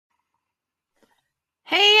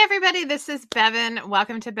Hey, everybody, this is Bevan.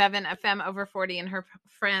 Welcome to Bevan FM Over 40 and Her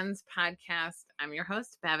Friends podcast. I'm your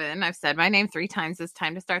host, Bevan. I've said my name 3 times. It's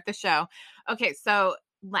time to start the show. Okay, so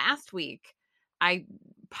last week I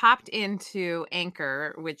popped into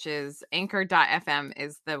Anchor, which is anchor.fm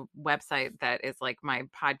is the website that is like my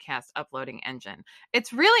podcast uploading engine.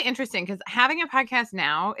 It's really interesting because having a podcast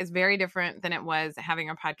now is very different than it was having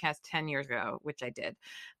a podcast 10 years ago, which I did.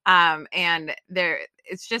 And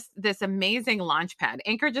it's just this amazing launch pad.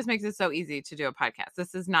 Anchor just makes it so easy to do a podcast.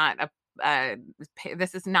 This is not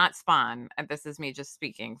this is not Spawn. This is me just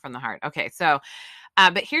speaking from the heart. Okay, so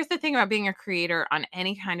but here's the thing about being a creator on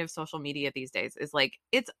any kind of social media these days is like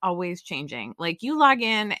it's always changing. Like you log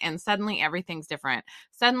in and suddenly everything's different.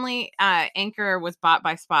 Suddenly Anchor was bought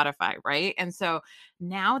by Spotify, right? And so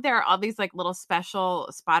now there are all these like little special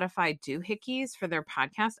Spotify doohickeys for their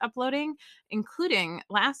podcast uploading, including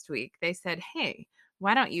last week they said, "Hey,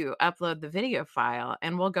 why don't you upload the video file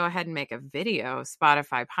and we'll go ahead and make a video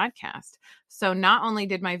Spotify podcast." So not only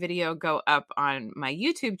did my video go up on my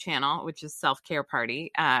YouTube channel, which is Self Care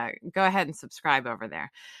Party, go ahead and subscribe over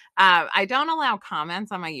there. I don't allow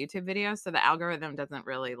comments on my YouTube videos, so the algorithm doesn't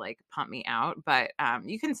really like pump me out, but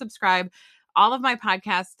you can subscribe. All of my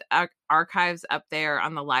podcast archives up there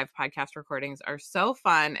on the live podcast recordings are so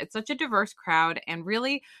fun. It's such a diverse crowd. And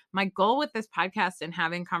really, my goal with this podcast and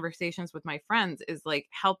having conversations with my friends is like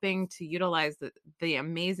helping to utilize the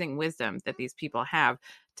amazing wisdom that these people have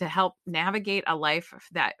to help navigate a life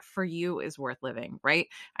that for you is worth living, right?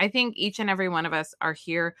 I think each and every one of us are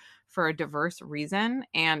here for a diverse reason.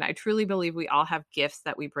 And I truly believe we all have gifts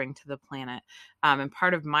that we bring to the planet. And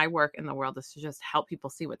part of my work in the world is to just help people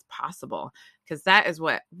see what's possible. Because that is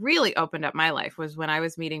what really opened up my life was when I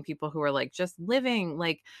was meeting people who were like just living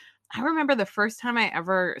like I remember the first time I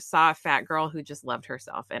ever saw a fat girl who just loved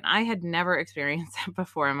herself, and I had never experienced that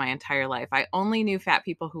before in my entire life. I only knew fat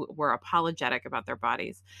people who were apologetic about their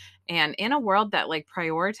bodies. And in a world that like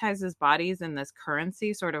prioritizes bodies in this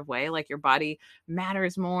currency sort of way, like your body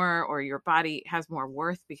matters more or your body has more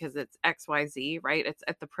worth because it's XYZ, right? It's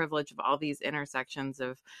at the privilege of all these intersections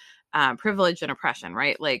of privilege and oppression,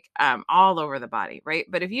 right? Like all over the body, right?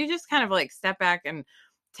 But if you just kind of like step back and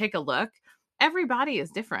take a look, every body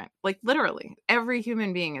is different. Like literally, every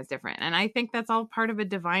human being is different. And I think that's all part of a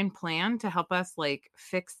divine plan to help us like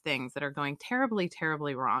fix things that are going terribly,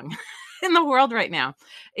 terribly wrong in the world right now.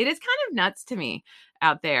 It is kind of nuts to me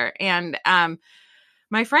out there. And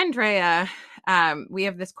my friend Drea, we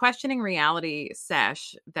have this questioning reality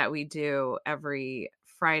sesh that we do every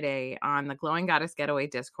Friday on the Glowing Goddess Getaway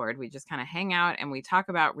Discord. We just kind of hang out and we talk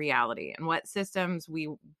about reality and what systems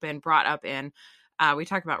we've been brought up in. We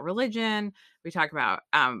talk about religion. We talk about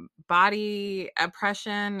body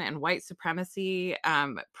oppression and white supremacy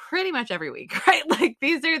pretty much every week, right? Like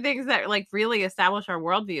these are things that like really establish our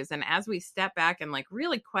worldviews. And as we step back and like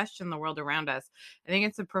really question the world around us, I think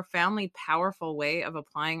it's a profoundly powerful way of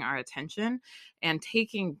applying our attention and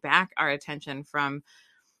taking back our attention from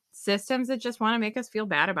systems that just want to make us feel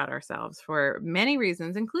bad about ourselves for many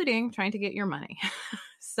reasons, including trying to get your money.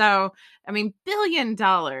 So, I mean, billion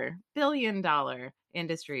dollar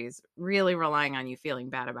industries really relying on you feeling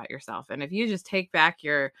bad about yourself. And if you just take back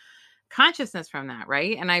your consciousness from that,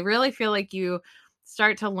 right? And I really feel like you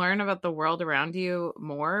start to learn about the world around you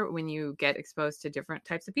more when you get exposed to different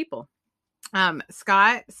types of people.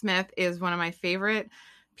 Scott Smith is one of my favorite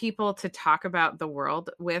people to talk about the world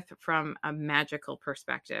with from a magical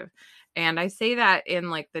perspective. And I say that in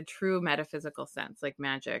like the true metaphysical sense, like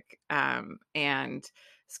magic. And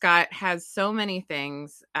Scott has so many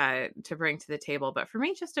things to bring to the table, but for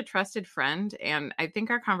me, just a trusted friend. And I think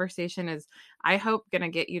our conversation is, I hope, going to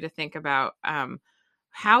get you to think about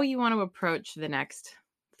how you want to approach the next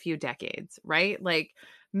few decades, right? Like,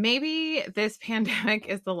 maybe this pandemic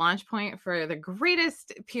is the launch point for the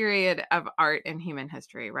greatest period of art in human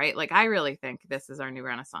history, right? Like, I really think this is our new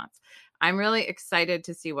renaissance. I'm really excited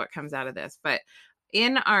to see what comes out of this. But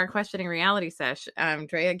in our questioning reality sesh,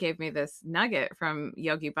 Drea gave me this nugget from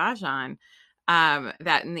Yogi Bhajan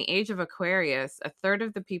that in the age of Aquarius, a third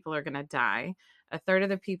of the people are going to die, a third of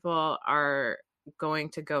the people are going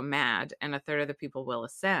to go mad, and a third of the people will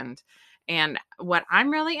ascend. And what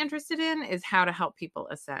I'm really interested in is how to help people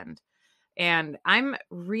ascend. And I'm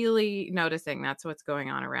really noticing that's what's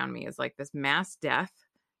going on around me is like this mass death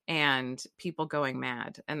and people going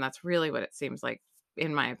mad. And that's really what it seems like,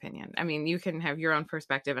 in my opinion. I mean, you can have your own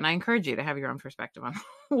perspective, and I encourage you to have your own perspective on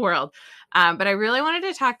the world. But I really wanted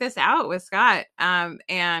to talk this out with Scott.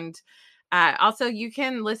 And also, you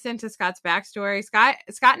can listen to Scott's backstory. Scott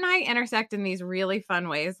and I intersect in these really fun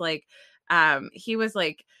ways. Like, he was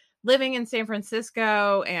like living in San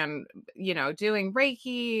Francisco and, doing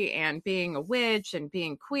Reiki and being a witch and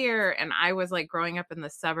being queer. And I was like growing up in the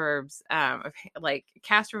suburbs of like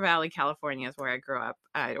Castro Valley, California is where I grew up,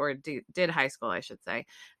 or did high school, I should say.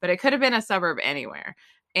 But it could have been a suburb anywhere.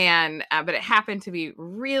 And, but it happened to be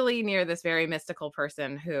really near this very mystical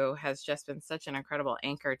person who has just been such an incredible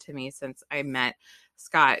anchor to me since I met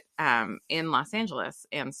Scott in Los Angeles.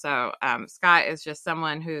 And so Scott is just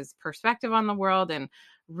someone whose perspective on the world and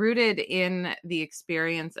rooted in the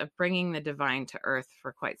experience of bringing the divine to earth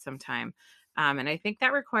for quite some time. And I think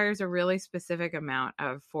that requires a really specific amount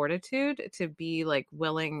of fortitude to be like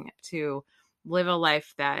willing to live a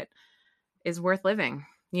life that is worth living.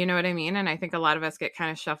 You know what I mean? And I think a lot of us get kind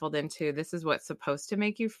of shuffled into this is what's supposed to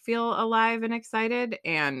make you feel alive and excited.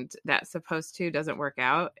 And that supposed to doesn't work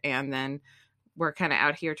out. And then we're kind of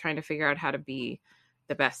out here trying to figure out how to be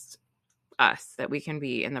the best us that we can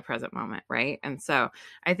be in the present moment. Right. And so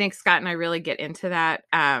I think Scott and I really get into that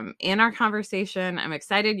in our conversation. I'm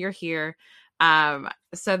excited you're here.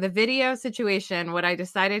 So the video situation, what I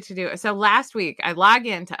decided to do. So last week I log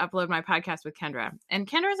in to upload my podcast with Kendra, and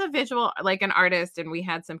Kendra's a visual, like an artist. And we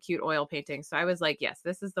had some cute oil paintings. So I was like, yes,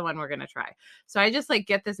 this is the one we're going to try. So I just like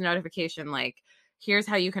get this notification, like, here's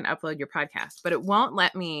how you can upload your podcast, but it won't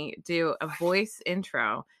let me do a voice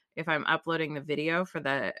intro if I'm uploading the video for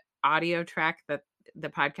the audio track that the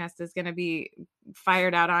podcast is going to be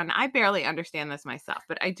fired out on. I barely understand this myself,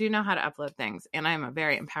 but I do know how to upload things, and I'm a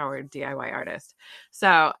very empowered DIY artist.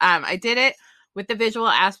 So I did it with the visual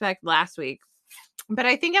aspect last week, but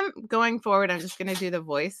I think I'm going forward. I'm just going to do the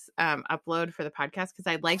voice upload for the podcast because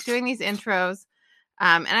I like doing these intros.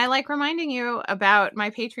 And I like reminding you about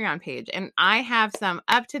my Patreon page. And I have some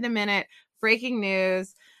up to the minute breaking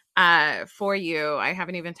news for you. I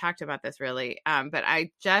haven't even talked about this really, but I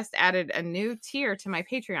just added a new tier to my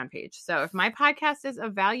Patreon page. So if my podcast is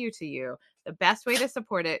of value to you, the best way to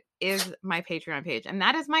support it is my Patreon page. And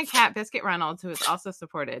that is my cat, Biscuit Reynolds, who is also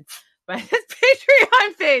supported by his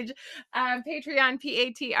Patreon page. Patreon,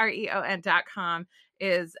 Patreon.com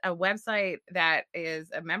is a website that is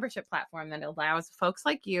a membership platform that allows folks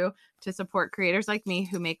like you to support creators like me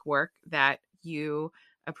who make work that you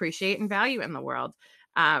appreciate and value in the world.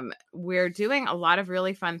 We're doing a lot of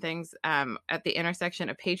really fun things at the intersection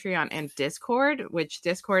of Patreon and Discord, which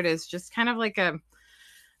Discord is just kind of like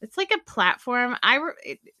it's like a platform.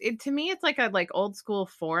 To me, it's like a old school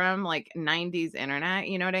forum, like 90s internet.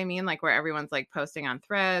 You know what I mean? Like where everyone's like posting on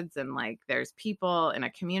threads and like there's people in a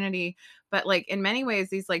community. But like in many ways,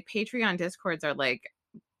 these like Patreon Discords are like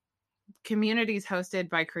communities hosted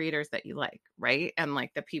by creators that you like, right? And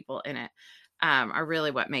like the people in it are really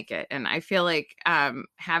what make it. And I feel like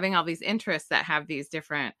having all these interests that have these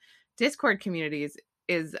different Discord communities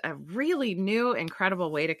is a really new,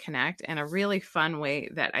 incredible way to connect, and a really fun way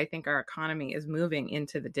that I think our economy is moving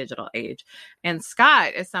into the digital age. And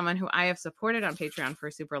Scott is someone who I have supported on Patreon for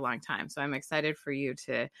a super long time. So I'm excited for you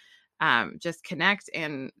to just connect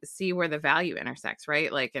and see where the value intersects,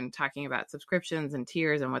 right? Like in talking about subscriptions and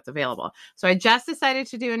tiers and what's available. So I just decided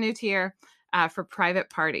to do a new tier for private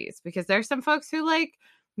parties, because there's some folks who like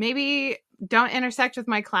maybe don't intersect with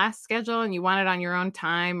my class schedule and you want it on your own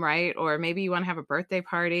time, right? Or maybe you want to have a birthday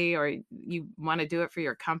party or you want to do it for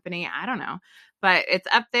your company. I don't know, but it's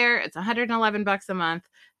up there. It's $111 a month.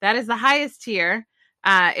 That is the highest tier.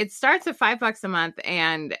 It starts at $5 a month,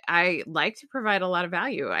 and I like to provide a lot of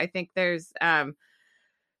value. I think there's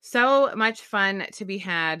so much fun to be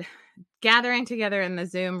had gathering together in the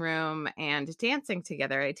Zoom room and dancing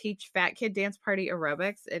together. I teach Fat Kid Dance Party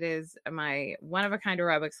Aerobics. It is my one-of-a-kind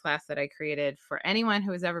aerobics class that I created for anyone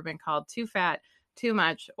who has ever been called too fat, too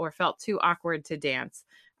much, or felt too awkward to dance.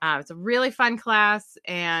 It's a really fun class,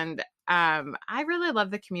 and I really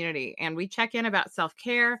love the community. And we check in about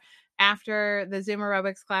self-care after the Zoom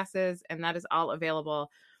aerobics classes, and that is all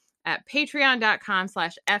available at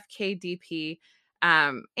patreon.com/FKDP.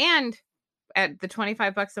 And at the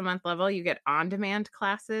 $25 a month level, you get on-demand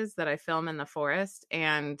classes that I film in the forest,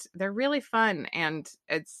 and they're really fun. And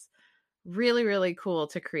it's really, really cool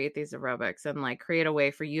to create these aerobics and like create a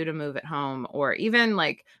way for you to move at home. Or even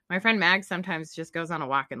like my friend Mag sometimes just goes on a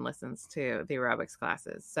walk and listens to the aerobics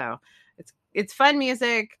classes. So it's fun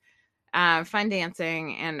music, fun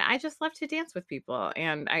dancing, and I just love to dance with people.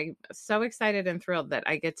 And I'm so excited and thrilled that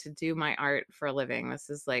I get to do my art for a living. This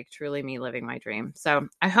is like truly me living my dream. So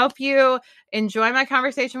I hope you enjoy my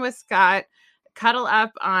conversation with Scott. Cuddle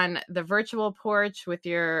up on the virtual porch with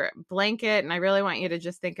your blanket, and I really want you to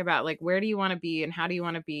just think about like, where do you want to be and how do you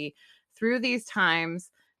want to be through these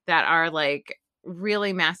times that are like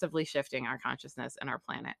really massively shifting our consciousness and our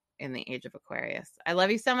planet in the age of Aquarius. I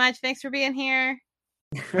love you so much. Thanks for being here.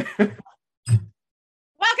 Welcome back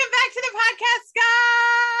to the podcast, Sky.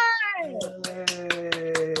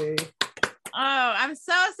 Oh, I'm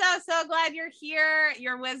so glad you're here.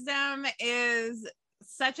 Your wisdom is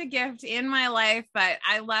such a gift in my life, but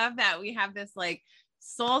I love that we have this like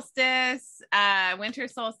solstice, winter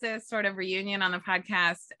solstice sort of reunion on the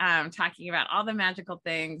podcast, talking about all the magical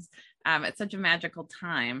things. It's such a magical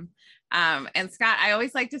time. And Scott, I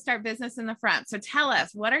always like to start business in the front. So tell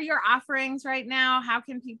us, what are your offerings right now? How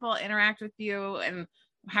can people interact with you? And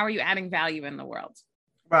how are you adding value in the world?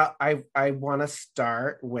 Well, I want to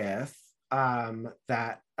start with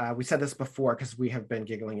that we said this before because we have been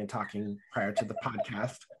giggling and talking prior to the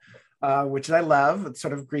podcast, which I love. It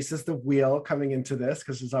sort of greases the wheel coming into this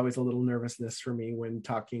because there's always a little nervousness for me when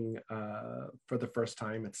talking for the first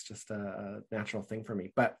time. It's just a natural thing for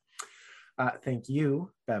me. But thank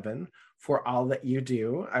you, Bevan, for all that you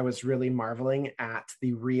do. I was really marveling at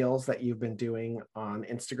the reels that you've been doing on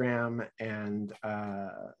Instagram and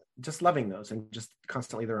just loving those and just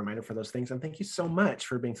constantly the reminder for those things. And thank you so much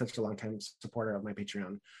for being such a long-time supporter of my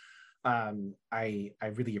Patreon. I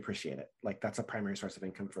really appreciate it. Like, that's a primary source of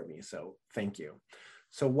income for me. So thank you.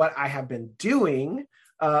 So what I have been doing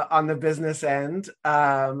on the business end,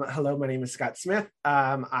 hello, my name is Scott Smith.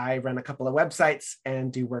 I run a couple of websites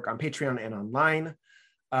and do work on Patreon and online.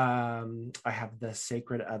 I have the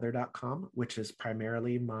sacredother.com, which is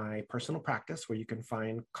primarily my personal practice where you can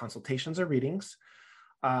find consultations or readings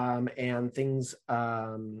and things,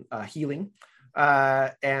 healing,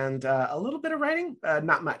 and a little bit of writing,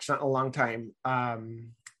 not much, not a long time.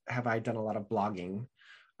 Have I done a lot of blogging,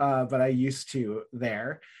 but I used to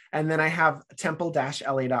there. And then I have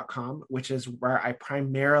temple-la.com, which is where I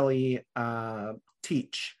primarily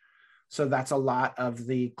teach. So that's a lot of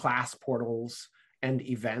the class portals and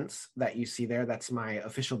events that you see there. That's my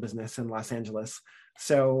official business in Los Angeles.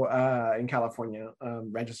 So in California,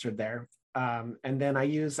 registered there. And then I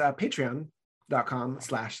use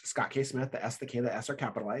patreon.com/Scott K. Smith. The S, the K, the S are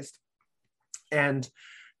capitalized. And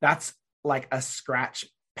that's like a scratch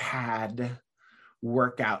pad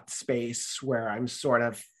workout space where I'm sort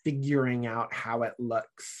of figuring out how it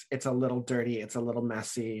looks. It's a little dirty. It's a little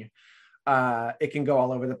messy. It can go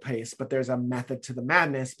all over the place, but there's a method to the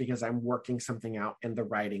madness because I'm working something out in the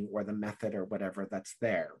writing or the method or whatever that's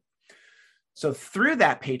there. So through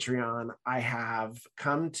that Patreon, I have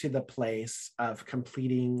come to the place of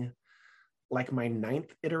completing like my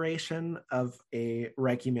 9th iteration of a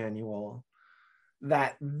Reiki manual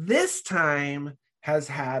that this time has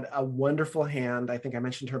had a wonderful hand. I think I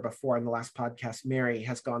mentioned her before in the last podcast. Mary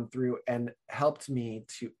has gone through and helped me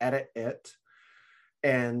to edit it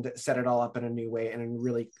and set it all up in a new way and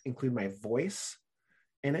really include my voice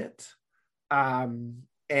in it. So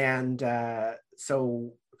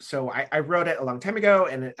I wrote it a long time ago,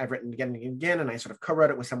 and I've written again and again, and I sort of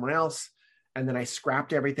co-wrote it with someone else. And then I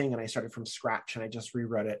scrapped everything and I started from scratch and I just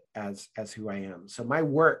rewrote it as who I am. So my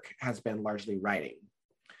work has been largely writing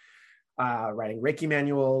Reiki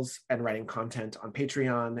manuals and writing content on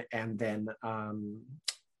Patreon, and then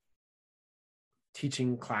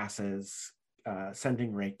teaching classes,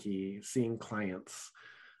 sending Reiki, seeing clients,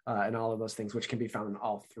 and all of those things, which can be found in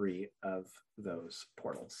all 3 of those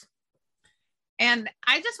portals. And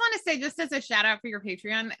I just want to say, just as a shout out for your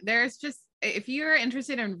Patreon, there's just, if you're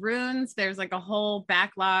interested in runes, there's like a whole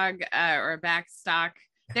backlog or a back stock.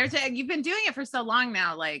 You've been doing it for so long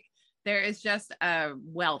now, like there is just a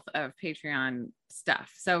wealth of Patreon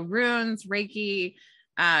stuff. So runes, Reiki,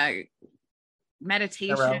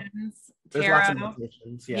 meditations, There's tarot. lots of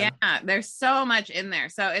meditations. Yeah, there's so much in there.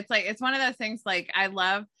 So it's like, it's one of those things, like I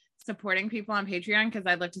love supporting people on Patreon because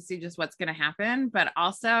I'd love to see just what's going to happen, but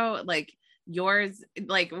also like yours,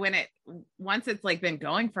 like once it's like been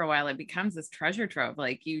going for a while, it becomes this treasure trove.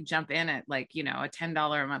 Like you jump in at like, you know, a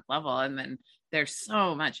 $10 a month level, and then there's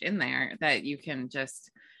so much in there that you can just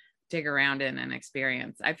dig around in and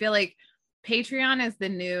experience. I feel like Patreon is the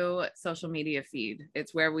new social media feed.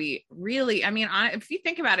 It's where we really, I mean, if you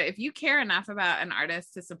think about it, if you care enough about an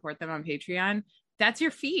artist to support them on Patreon, that's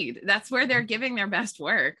your feed. That's where they're giving their best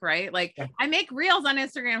work, right? Like I make reels on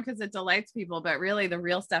Instagram because it delights people, but really the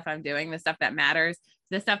real stuff I'm doing, the stuff that matters,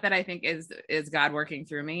 the stuff that I think is God working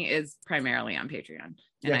through me, is primarily on Patreon.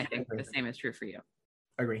 And I think the same is true for you.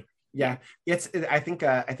 Agree. Yeah. I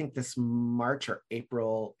think this March or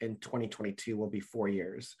April in 2022 will be 4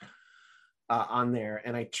 years on there.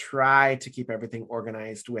 And I try to keep everything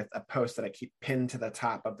organized with a post that I keep pinned to the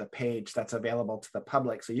top of the page that's available to the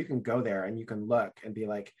public. So you can go there and you can look and be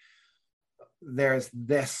like, there's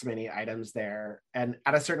this many items there. And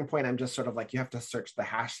at a certain point, I'm just sort of like, you have to search the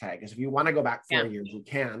hashtag. Because if you want to go back 4 years, you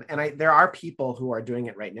can. And there are people who are doing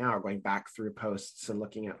it right now, are going back through posts and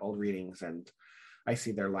looking at old readings. And I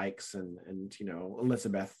see their likes and you know,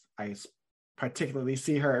 Elizabeth, I particularly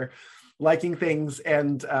see her liking things.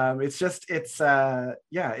 And it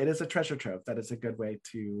is a treasure trove. That is a good way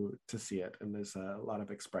to see it. And there's a lot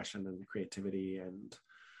of expression and creativity and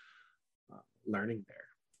learning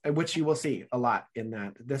there, which you will see a lot in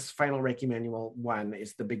that. This final Reiki Manual 1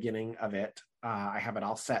 is the beginning of it. I have it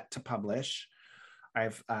all set to publish.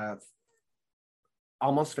 I've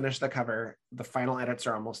almost finished the cover. The final edits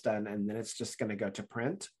are almost done, and then it's just going to go to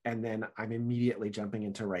print. And then I'm immediately jumping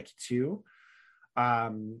into Reiki 2,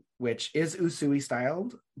 which is Usui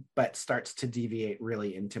styled, but starts to deviate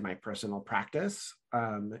really into my personal practice.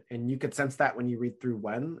 And you could sense that when you read through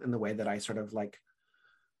 1, in the way that I sort of like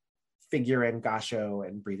figure in gasho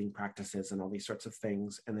and breathing practices and all these sorts of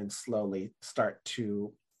things, and then slowly start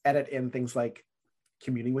to edit in things like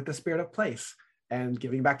communing with the spirit of place and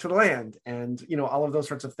giving back to the land, and you know, all of those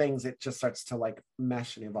sorts of things. It just starts to like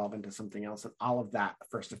mesh and evolve into something else, and all of that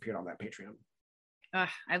first appeared on that Patreon.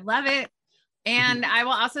 I love it. And I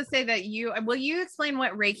will also say that will you explain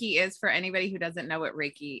what Reiki is for anybody who doesn't know what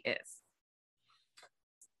Reiki is?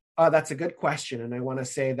 That's a good question, and I want to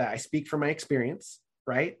say that I speak from my experience,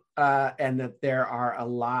 right? And that there are a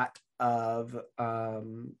lot of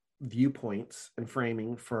viewpoints and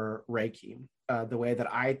framing for Reiki. The way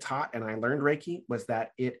that I taught and I learned Reiki was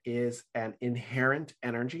that it is an inherent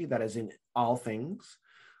energy that is in all things,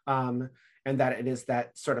 and that it is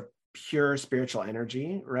that sort of pure spiritual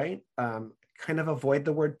energy, right? Kind of avoid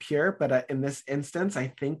the word pure, but in this instance,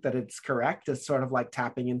 I think that it's correct. It's sort of like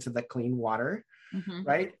tapping into the clean water. Mm-hmm.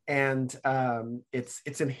 Right. And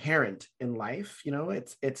it's inherent in life, you know,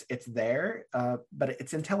 it's there, but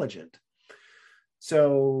it's intelligent.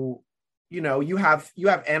 So, you know, you have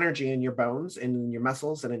energy in your bones and in your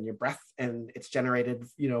muscles and in your breath, and it's generated,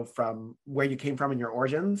 you know, from where you came from in your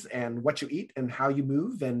origins and what you eat and how you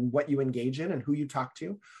move and what you engage in and who you talk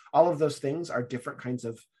to. All of those things are different kinds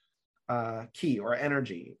of ki or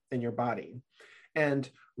energy in your body. And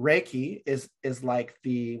Reiki is like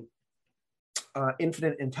the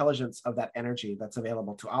infinite intelligence of that energy that's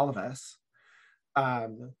available to all of us.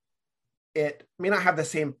 It may not have the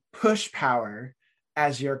same push power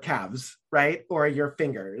as your calves, right? Or your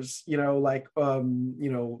fingers, you know, like,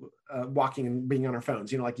 walking and being on our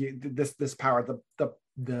phones, you know, like this power,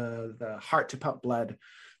 the heart to pump blood,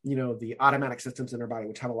 you know, the automatic systems in our body,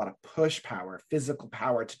 which have a lot of push power, physical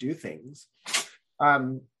power to do things.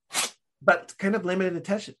 But kind of limited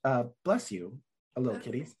attention, bless you, a little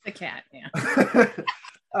kitty. The cat, yeah.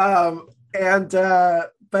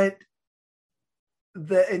 But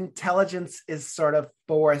the intelligence is sort of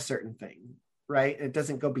for a certain thing, right? It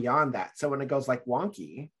doesn't go beyond that. So when it goes like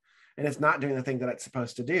wonky and it's not doing the thing that it's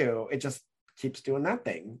supposed to do, it just keeps doing that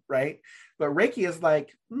thing, right? But Reiki is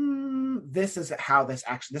like, this is how this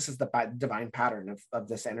is the divine pattern of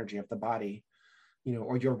this energy of the body, you know,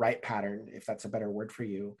 or your right pattern, if that's a better word for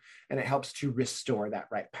you. And it helps to restore that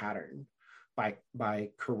right pattern by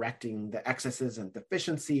correcting the excesses and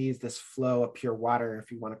deficiencies, this flow of pure water,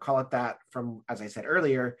 if you want to call it that, from, as I said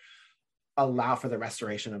earlier, allow for the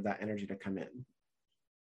restoration of that energy to come in.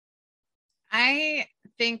 I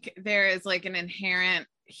think there is like an inherent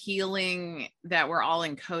healing that we're all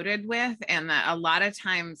encoded with, and that a lot of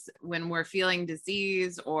times when we're feeling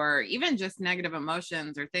disease or even just negative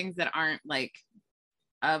emotions or things that aren't like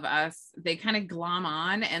of us, they kind of glom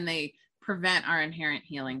on and they prevent our inherent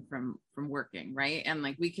healing from working, right? And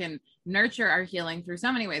like we can nurture our healing through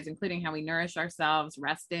so many ways, including how we nourish ourselves,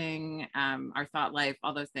 resting, our thought life,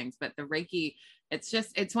 all those things. But the Reiki,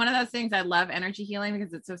 it's one of those things. I love energy healing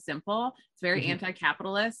because it's so simple. It's very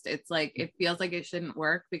anti-capitalist. It's like, it feels like it shouldn't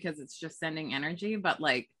work because it's just sending energy, but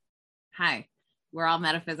like, hi, we're all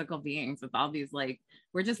metaphysical beings with all these, like,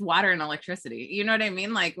 we're just water and electricity. You know what I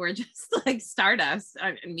mean? Like, we're just like stardust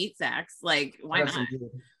and meat sacks. Like, why not?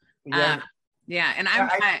 Yeah. And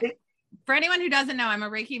for anyone who doesn't know, I'm a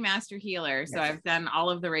Reiki master healer. So I've done all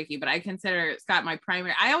of the Reiki, but I consider Scott my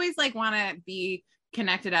primary. I always like want to be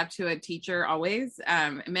connected up to a teacher always,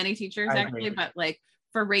 many teachers actually, but like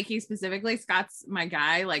for Reiki specifically, Scott's my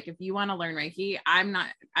guy. Like if you want to learn Reiki,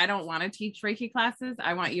 I don't want to teach Reiki classes.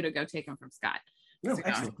 I want you to go take them from Scott. No,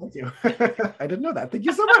 excellent. Thank you. I didn't know that. Thank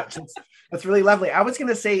you so much. That's really lovely. I was going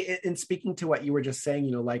to say, in speaking to what you were just saying,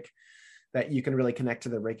 you know, like that you can really connect to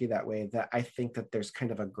the Reiki that way, that I think that there's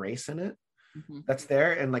kind of a grace in it. that's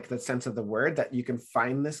there, and like the sense of the word, that you can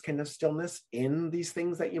find this kind of stillness in these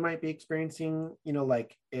things that you might be experiencing. You know,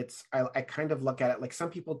 like I kind of look at it like some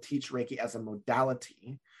people teach Reiki as a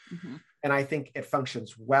modality, and I think it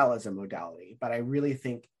functions well as a modality, but I really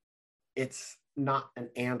think it's not an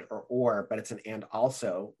and or, but it's an and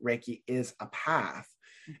also. Reiki is a path.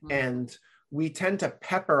 And we tend to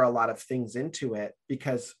pepper a lot of things into it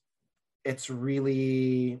because it's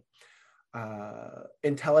really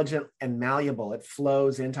intelligent and malleable. It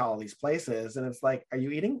flows into all these places. And it's like, are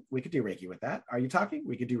you eating? We could do Reiki with that. Are you talking?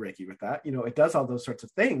 We could do Reiki with that. You know, it does all those sorts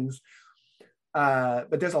of things.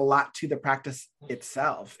 But there's a lot to the practice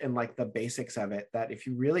itself and like the basics of it, that if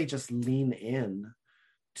you really just lean in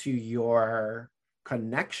to your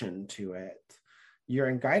connection to it, you're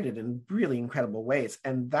guided in really incredible ways.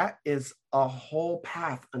 And that is a whole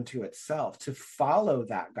path unto itself. To follow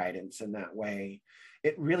that guidance in that way,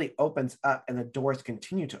 it really opens up, and the doors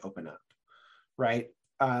continue to open up, right?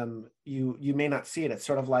 You may not see it. It's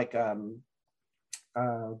sort of like, I'm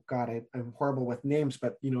horrible with names,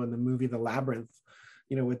 but you know, in the movie The Labyrinth,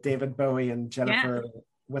 you know, with David Bowie and Jennifer,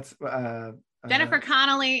 Jennifer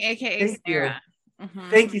Connelly, aka Sarah.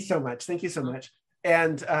 Thank you so much. Thank you so much.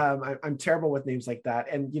 And I'm terrible with names like that.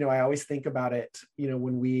 And, you know, I always think about it, you know,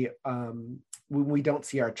 when we don't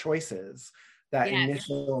see our choices, that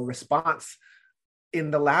initial response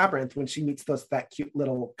in The Labyrinth, when she meets that cute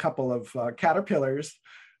little couple of caterpillars,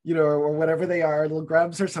 you know, or whatever they are, little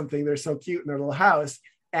grubs or something, they're so cute in their little house.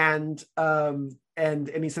 And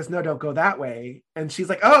he says, no, don't go that way. And she's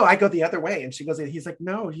like, oh, I go the other way. And she goes, he's like,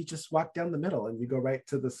 no, you just walk down the middle and you go right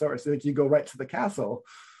to the source. Like you go right to the castle.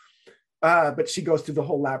 But she goes through the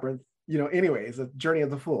whole labyrinth, you know, anyways, a journey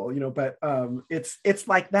of the fool, you know, but it's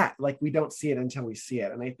like that, like we don't see it until we see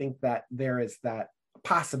it. And I think that there is that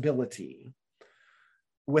possibility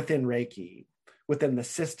within Reiki, within the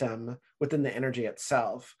system, within the energy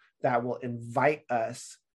itself, that will invite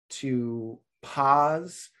us to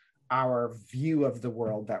pause our view of the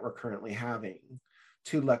world that we're currently having,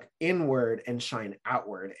 to look inward and shine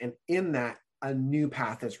outward. And in that, a new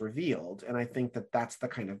path is revealed. And I think that that's the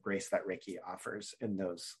kind of grace that Reiki offers in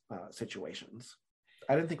those situations.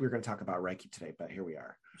 I didn't think we were going to talk about Reiki today, but here we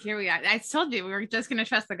are. I told you we were just going to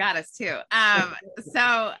trust the goddess too.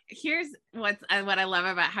 So here's what I love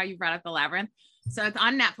about how you brought up The Labyrinth. So it's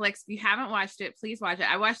on Netflix. If you haven't watched it, please watch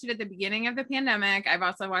it. I watched it at the beginning of the pandemic. I've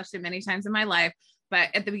also watched it many times in my life. But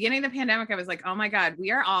at the beginning of the pandemic, I was like, oh my God,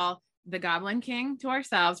 we are all the Goblin King to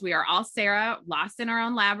ourselves. We are all Sarah, lost in our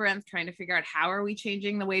own labyrinth, trying to figure out how are we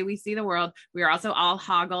changing the way we see the world. We are also all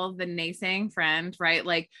Hoggle, the naysaying friend, right?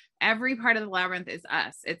 Like every part of the labyrinth is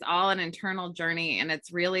us. It's all an internal journey. And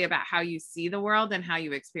it's really about how you see the world and how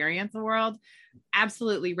you experience the world.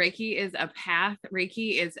 Absolutely. Reiki is a path.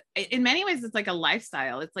 Reiki is, in many ways, it's like a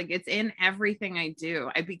lifestyle. It's like, it's in everything I do.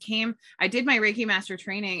 I did my Reiki master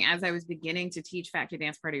training as I was beginning to teach Fat Kid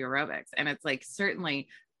Dance Party aerobics. And it's like certainly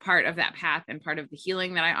part of that path and part of the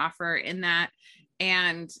healing that I offer in that.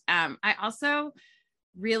 And I also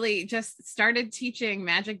really just started teaching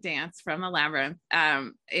magic dance from The Labyrinth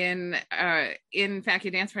in Fat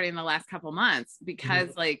Kid Dance Party in the last couple months, because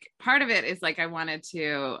like part of it is like I wanted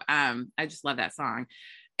to I just love that song.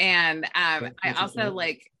 And I also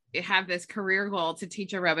like have this career goal to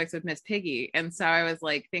teach aerobics with Miss Piggy. And so I was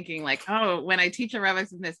like thinking like, oh, when I teach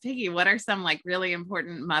aerobics with Miss Piggy, what are some like really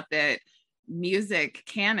important Muppet music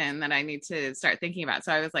canon that I need to start thinking about?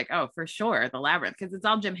 So I was like, oh, for sure, The Labyrinth, because it's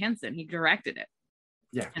all Jim Henson. He directed it.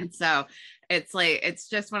 Yeah. And so it's like, it's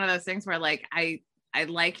just one of those things where like, I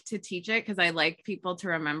like to teach it because I like people to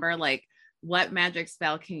remember like, what magic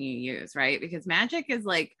spell can you use, right? Because magic is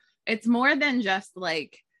like, it's more than just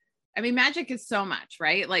like, I mean, magic is so much,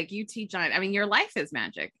 right? Like you teach on it. I mean, your life is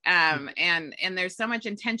magic. And there's so much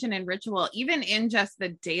intention and ritual, even in just the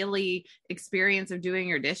daily experience of doing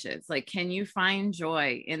your dishes. Like, can you find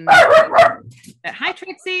joy in that? Hi,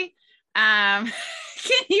 Trixie.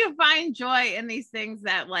 Can you find joy in these things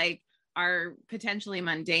that like are potentially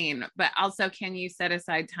mundane, but also can you set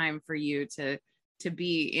aside time for you to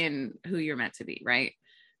be in who you're meant to be, right?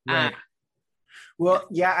 Right. Well,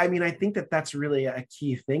 yeah, I mean, I think that that's really a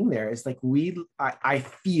key thing there is like I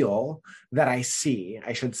feel that I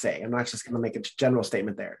should say, I'm not just going to make a general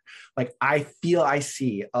statement there. Like I feel I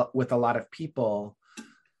see with a lot of people,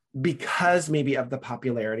 because maybe of the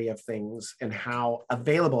popularity of things and how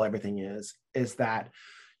available everything is that,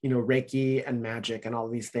 you know, Reiki and magic and all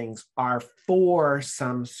of these things are for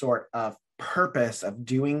some sort of purpose of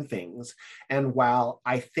doing things. And while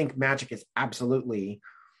I think magic is absolutely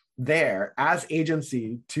there as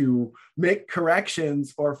agency to make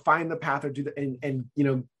corrections or find the path or do and you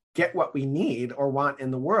know, get what we need or want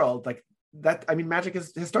in the world, like that, I mean, magic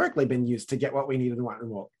has historically been used to get what we need and want in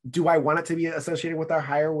the world. Do I want it to be associated with our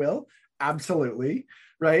higher will? Absolutely,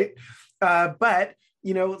 right? But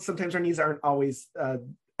sometimes our needs aren't always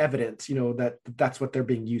evident. That's what they're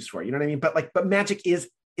being used for. You know what I mean? But magic is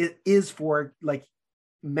for like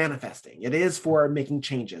manifesting. It is for making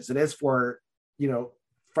changes. It is for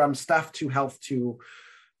from stuff to health to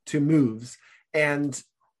moves, and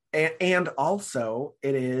also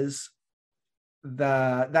it is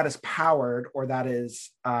that is powered, or that is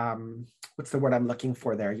what's the word I'm looking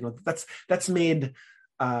for there, that's made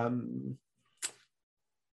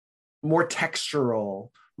more textural,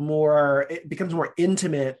 it becomes more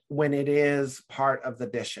intimate when it is part of the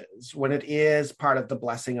dishes, when it is part of the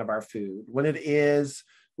blessing of our food, when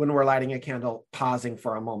we're lighting a candle, pausing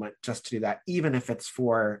for a moment just to do that, even if it's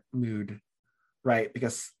for mood, right?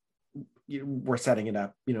 Because we're setting it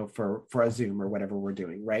up for a Zoom or whatever we're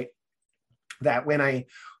doing, right? That when I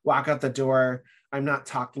walk out the door, I'm not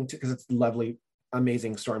talking to, because it's a lovely,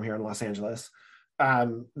 amazing storm here in Los Angeles,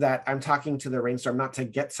 that I'm talking to the rainstorm, not to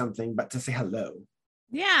get something, but to say hello.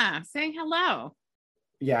 Yeah, saying hello.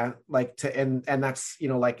 Yeah, like and that's,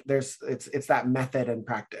 like it's that method and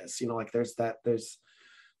practice, like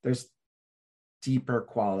there's deeper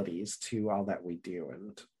qualities to all that we do.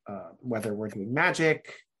 And whether we're doing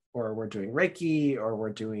magic, or we're doing Reiki, or we're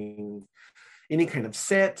doing any kind of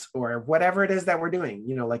sit, or whatever it is that we're doing,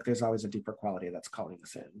 like there's always a deeper quality that's calling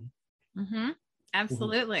us in. Mm-hmm.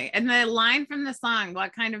 Absolutely. Mm-hmm. And the line from the song,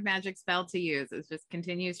 what kind of magic spell to use, is just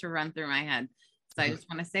continues to run through my head. So I just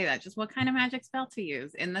want to say that, just what kind of magic spell to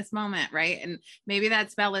use in this moment, right? And maybe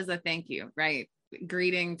that spell is a thank you, right?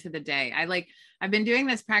 Greeting to the day. I've been doing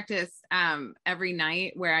this practice every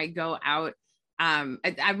night where I go out. I'm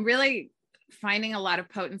really finding a lot of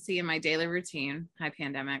potency in my daily routine, high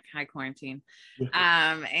pandemic, high quarantine.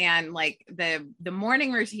 And like the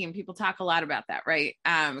morning routine, people talk a lot about that, right?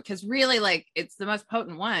 Because really, like, it's the most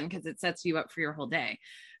potent one because it sets you up for your whole day.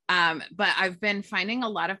 But I've been finding a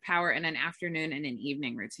lot of power in an afternoon and an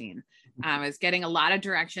evening routine. I was getting a lot of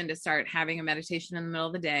direction to start having a meditation in the middle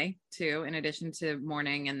of the day too, in addition to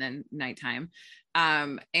morning and then nighttime.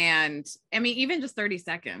 And I mean, even just 30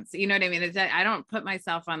 seconds, you know what I mean? I don't put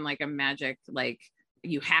myself on like a magic, like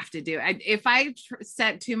you have to do. If I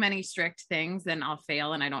set too many strict things, then I'll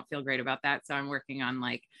fail, and I don't feel great about that. So I'm working on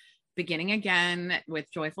like beginning again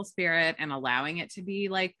with joyful spirit and allowing it to be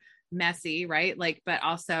like messy, right? Like, but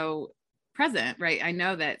also present, right? I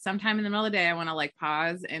know that sometime in the middle of the day, I want to like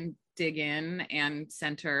pause and dig in and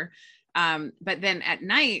center. But then at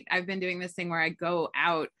night, I've been doing this thing where I go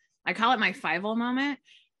out, I call it my 5-0 moment.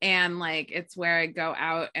 And like, it's where I go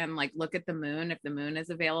out and like look at the moon, if the moon is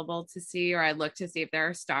available to see, or I look to see if there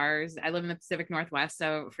are stars. I live in the Pacific Northwest,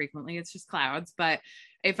 so frequently it's just clouds. But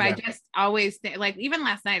if I just always think, like, even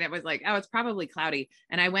last night, it was like, oh, it's probably cloudy.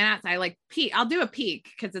 And I went outside, like peek, I'll do a peek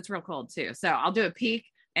because it's real cold too. So I'll do a peek.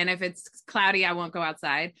 And if it's cloudy, I won't go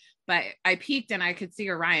outside. But I peeked and I could see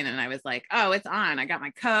Orion, and I was like, oh, it's on. I got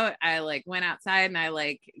my coat. I like went outside and I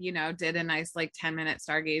like, did a nice like 10-minute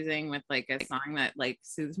stargazing with like a song that like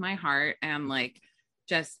soothes my heart, and like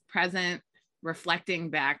just present,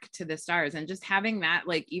 reflecting back to the stars, and just having that,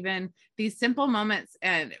 like, even these simple moments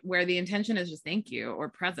and where the intention is just thank you or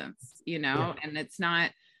presence, and it's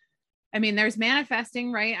not, I mean, there's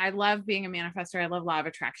manifesting, right? I love being a manifestor. I love law of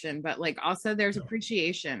attraction, but like also there's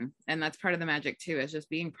appreciation. And that's part of the magic too, is just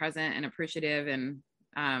being present and appreciative. And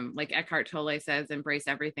like Eckhart Tolle says, embrace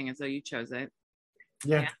everything as though you chose it.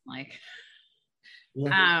 Yeah.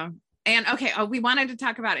 And okay. Oh, we wanted to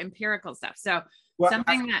talk about empirical stuff. So I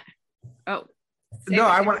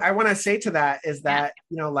want to say to that is that,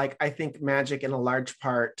 like, I think magic in a large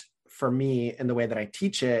part for me, in the way that I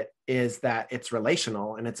teach it, is that it's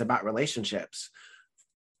relational, and it's about relationships,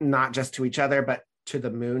 not just to each other, but to the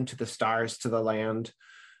moon, to the stars, to the land,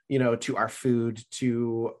 to our food,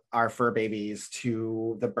 to our fur babies,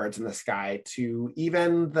 to the birds in the sky, to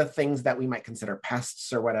even the things that we might consider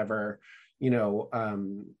pests or whatever, they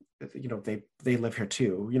live here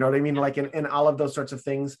too, you know what I mean? Like in all of those sorts of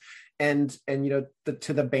things. And to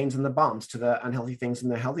the banes and the bombs, to the unhealthy things and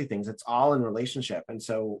the healthy things, it's all in relationship. And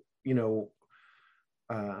so,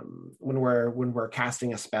 when we're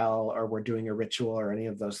casting a spell, or we're doing a ritual, or any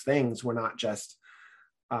of those things, we're not just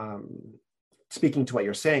speaking to what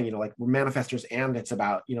you're saying, like we're manifestors, and it's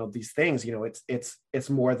about, these things, it's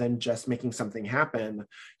more than just making something happen.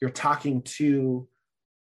 You're talking to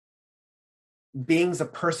beings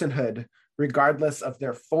of personhood, regardless of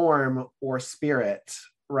their form or spirit,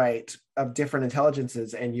 right, of different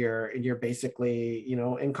intelligences, and you're basically,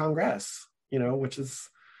 in congress, which is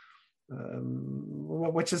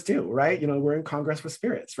witches do, right? You know, we're in congress with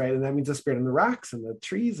spirits, right? And that means the spirit in the rocks and the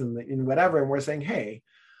trees and whatever. And we're saying, hey,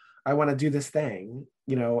 I want to do this thing,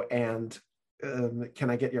 you know, and can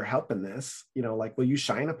I get your help in this? You know, like, will you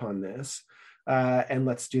shine upon this? And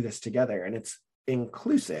let's do this together. And it's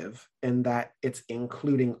inclusive in that it's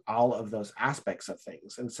including all of those aspects of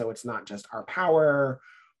things. And so it's not just our power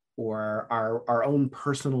or our own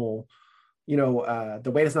personal, you know,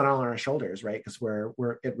 the weight is not all on our shoulders, right? Because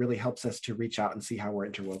it really helps us to reach out and see how we're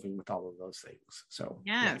interwoven with all of those things. So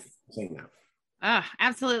yes, yeah, saying that. Oh,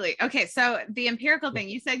 absolutely. Okay, so the empirical thing,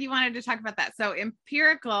 you said you wanted to talk about that. So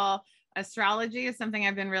empirical astrology is something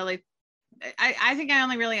I've been really, I think I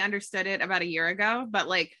only really understood it about a year ago, but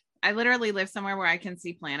like I literally live somewhere where I can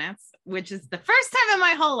see planets, which is the first time in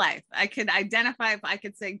my whole life I could identify, I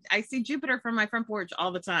could say, I see Jupiter from my front porch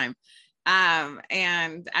all the time.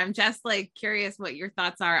 And I'm just like curious what your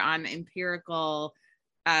thoughts are on empirical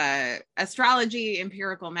astrology,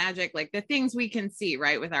 empirical magic, like the things we can see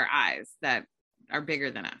right with our eyes that are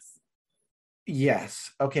bigger than us.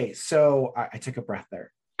 Yes. Okay. So I took a breath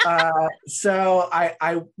there. So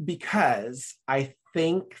because I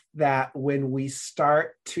think that when we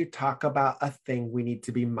start to talk about a thing, we need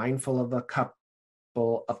to be mindful of a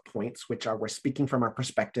couple of points, which are we're speaking from our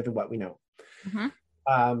perspective and what we know. Mm-hmm.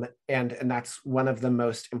 And that's one of the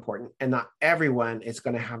most important. And not everyone is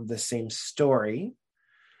going to have the same story.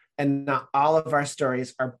 And not all of our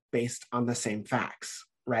stories are based on the same facts,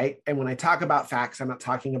 right? And when I talk about facts, I'm not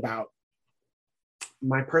talking about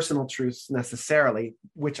my personal truths necessarily,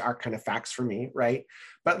 which are kind of facts for me, right?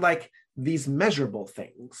 But like these measurable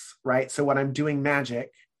things, right? So when I'm doing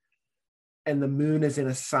magic and the moon is in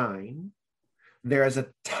a sign, there is a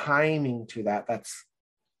timing to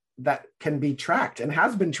that can be tracked and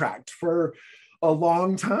has been tracked for a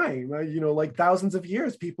long time, you know, like thousands of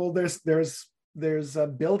years. People, there's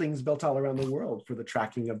buildings built all around the world for the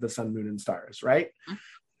tracking of the sun, moon, and stars, right? Mm-hmm.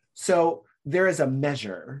 So there is a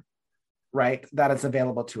measure, right, that is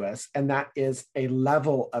available to us, and that is a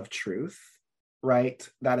level of truth, right,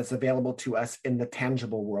 that is available to us in the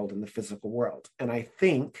tangible world, in the physical world. And I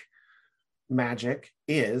think magic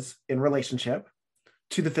is in relationship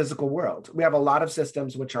to the physical world. We have a lot of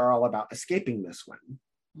systems which are all about escaping this one,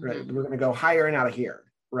 right? Mm-hmm. We're going to go higher and out of here,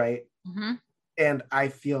 right? Mm-hmm. And I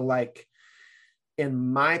feel like in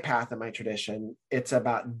my path and my tradition, it's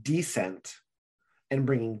about descent and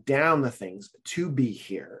bringing down the things to be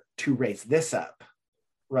here, to raise this up,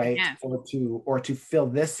 right? Yes. Or to fill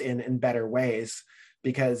this in better ways,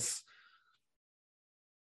 because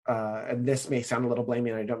and this may sound a little blamey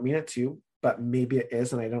and I don't mean it to, but maybe it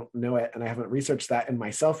is, and I don't know it, and I haven't researched that in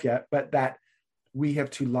myself yet, but that we have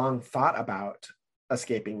too long thought about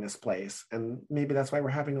escaping this place. And maybe that's why we're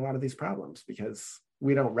having a lot of these problems, because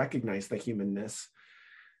we don't recognize the humanness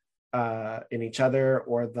in each other,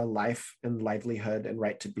 or the life and livelihood and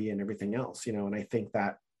right to be and everything else, you know. And I think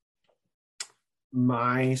that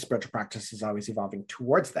my spiritual practice is always evolving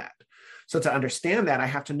towards that. So to understand that, I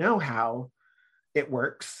have to know how it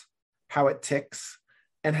works, how it ticks,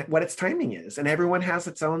 and what its timing is. And everyone has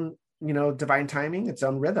its own, you know, divine timing, its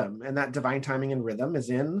own rhythm. And that divine timing and rhythm is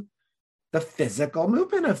in the physical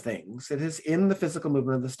movement of things. It is in the physical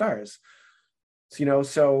movement of the stars.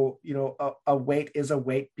 So, a weight is a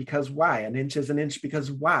weight because why? An inch is an inch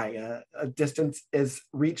because why? A distance is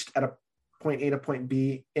reached at a point A to point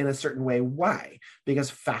B in a certain way. Why?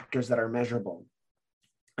 Because factors that are measurable.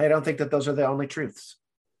 I don't think that those are the only truths,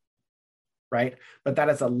 right? But that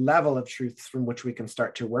is a level of truths from which we can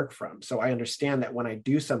start to work from. So I understand that when I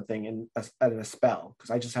do something in a spell,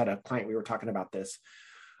 because I just had a client, we were talking about this.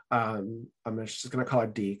 I'm just going to call her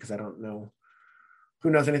D, because I don't know who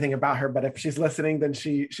knows anything about her, but if she's listening, then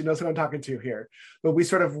she knows who I'm talking to here. But we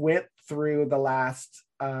sort of went through the last,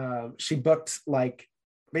 she booked like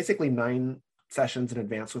basically 9 sessions in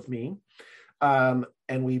advance with me. And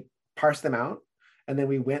we parsed them out. And then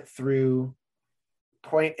we went through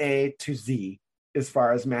point A to Z as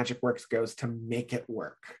far as Magic Works goes to make it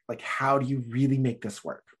work. Like, how do you really make this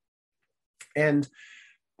work? And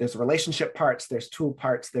there's relationship parts, there's tool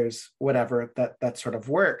parts, there's whatever that sort of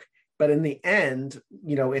work. But in the end,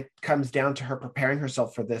 you know, it comes down to her preparing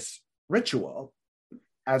herself for this ritual,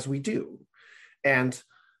 as we do. And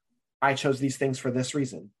I chose these things for this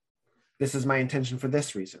reason. This is my intention for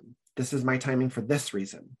this reason. This is my timing for this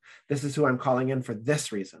reason. This is who I'm calling in for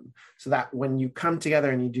this reason. So that when you come together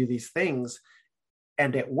and you do these things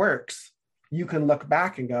and it works, you can look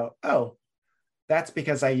back and go, oh, that's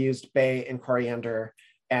because I used bay and coriander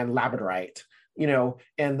and labradorite, you know,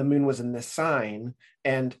 and the moon was in this sign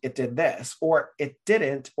and it did this, or it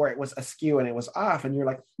didn't, or it was askew and it was off. And you're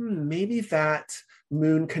like, maybe that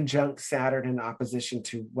moon conjunct Saturn in opposition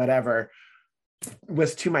to whatever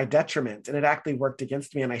was to my detriment, and it actually worked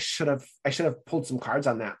against me. And I should have pulled some cards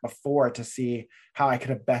on that before to see how I could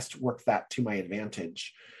have best worked that to my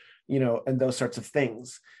advantage, and those sorts of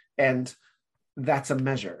things. And that's a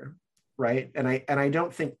measure, right? And I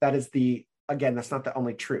don't think that is that's not the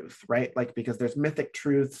only truth, right? Like, because there's mythic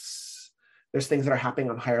truths, there's things that are happening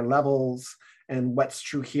on higher levels, and what's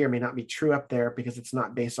true here may not be true up there because it's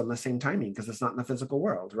not based on the same timing, because it's not in the physical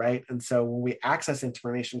world, right? And so when we access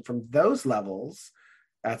information from those levels,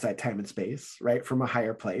 outside time and space, right, from a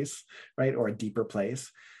higher place, right, or a deeper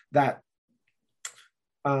place, that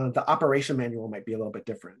the operation manual might be a little bit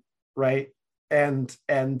different, right? And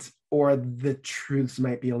or the truths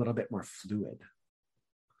might be a little bit more fluid.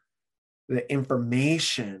 The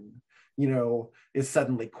information, is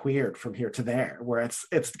suddenly queered from here to there, where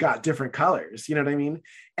it's got different colors, you know what I mean?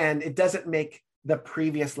 And it doesn't make the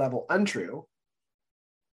previous level untrue,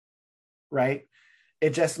 right?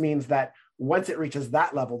 It just means that once it reaches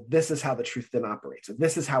that level, this is how the truth then operates. And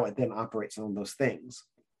this is how it then operates on those things.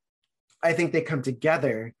 I think they come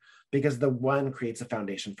together because the one creates a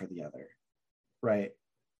foundation for the other, right?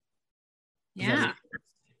 Yeah,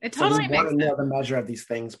 it totally makes sense. We want to know the measure of these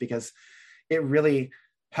things because it really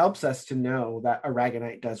helps us to know that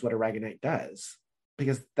aragonite does what aragonite does,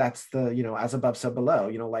 because that's the, as above, so below,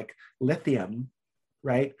 like lithium,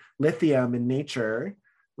 right? Lithium in nature,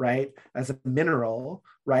 right, as a mineral,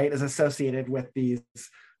 right, is associated with these,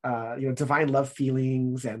 divine love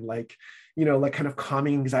feelings and like kind of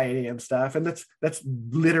calming anxiety and stuff. And that's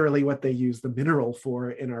literally what they use the mineral for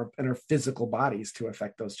in our physical bodies to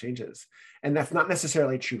affect those changes. And that's not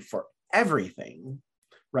necessarily true for everything,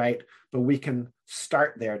 right? But we can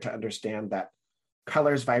start there to understand that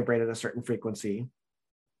colors vibrate at a certain frequency,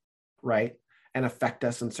 right, and affect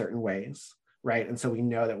us in certain ways, right? And so we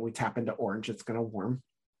know that when we tap into orange, it's going to warm,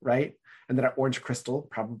 right? And that an orange crystal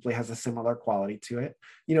probably has a similar quality to it.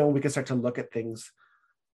 We can start to look at things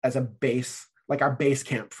as a base, like our base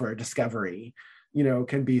camp for discovery,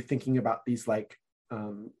 can be thinking about these like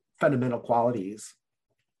fundamental qualities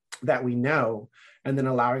that we know, and then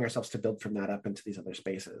allowing ourselves to build from that up into these other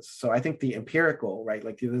spaces. So I think the empirical, right,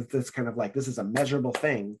 like this kind of like, this is a measurable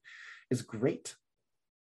thing, is great.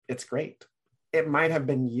 It's great. It might have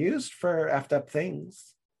been used for effed up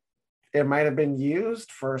things. It might have been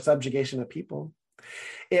used for subjugation of people.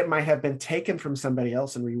 It might have been taken from somebody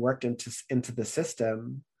else and reworked into the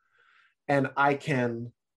system. And I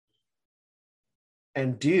can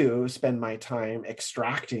and do spend my time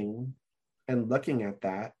extracting and looking at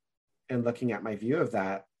that and looking at my view of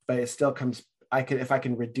that, but it still comes, if I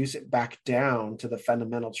can reduce it back down to the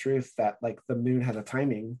fundamental truth that like the moon has a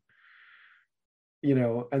timing,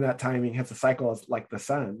 and that timing has a cycle as like the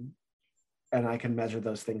sun, and I can measure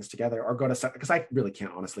those things together, or go to, because I really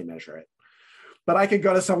can't honestly measure it, but I could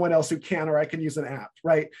go to someone else who can, or I can use an app,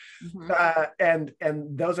 right? Mm-hmm.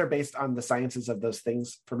 And those are based on the sciences of those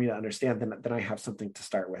things for me to understand. Then I have something to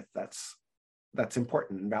start with that's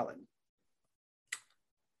important and valid.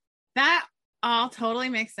 That all totally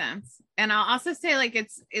makes sense. And I'll also say like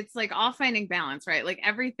it's like all finding balance, right? Like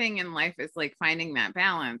everything in life is like finding that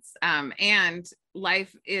balance. And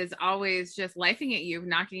life is always just lifing at you,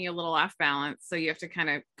 knocking you a little off balance. So you have to kind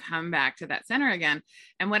of come back to that center again.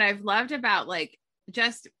 And what I've loved about like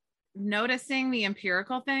just noticing the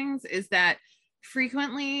empirical things is that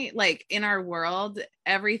frequently, like in our world,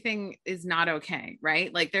 everything is not okay,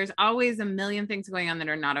 right? Like there's always a million things going on that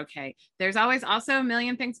are not okay. There's always also a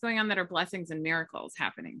million things going on that are blessings and miracles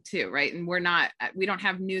happening too, right? And we don't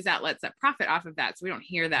have news outlets that profit off of that, so we don't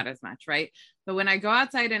hear that as much, right? But when I go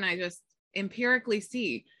outside and I just empirically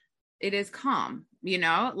see, it is calm,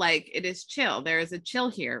 like it is chill. There is a chill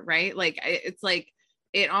here, right? Like it's like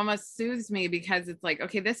it almost soothes me, because it's like,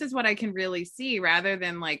 okay, this is what I can really see, rather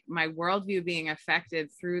than like my worldview being affected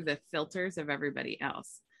through the filters of everybody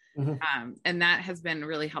else. Mm-hmm. And that has been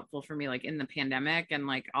really helpful for me, like in the pandemic and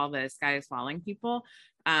like all the sky is falling people,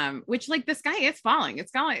 which like the sky is falling.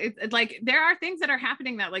 It's like there are things that are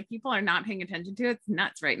happening that like people are not paying attention to. It's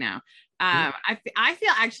nuts right now. I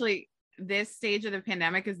feel actually this stage of the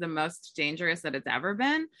pandemic is the most dangerous that it's ever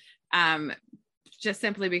been. Just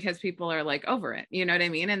simply because people are like over it, you know what I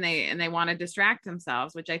mean? And they want to distract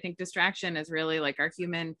themselves, which I think distraction is really like our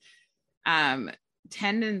human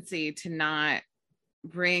tendency to not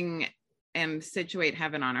bring and situate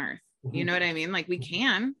heaven on earth. Mm-hmm. You know what I mean? Like we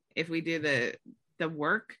can, if we do the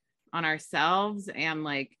work on ourselves and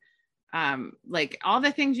like all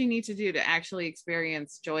the things you need to do to actually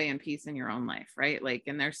experience joy and peace in your own life, right? Like,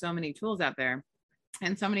 and there's so many tools out there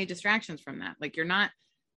and so many distractions from that. Like you're not,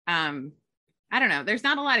 I don't know, there's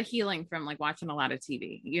not a lot of healing from like watching a lot of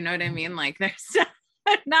TV. You know what I mean? Like there's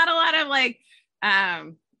not a lot of like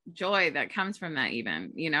joy that comes from that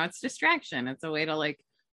even, you know, it's distraction. It's a way to like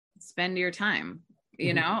spend your time,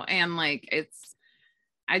 you know, and like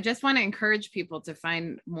I just want to encourage people to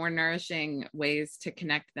find more nourishing ways to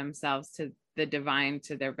connect themselves to the divine,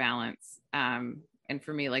 to their balance. And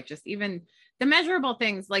for me, like just even the measurable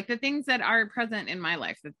things, like the things that are present in my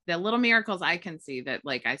life, the little miracles I can see that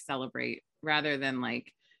like I celebrate rather than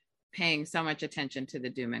like paying so much attention to the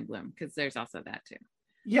doom and gloom, because there's also that too.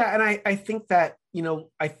 Yeah. And I think that, you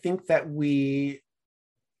know, I think that we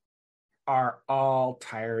are all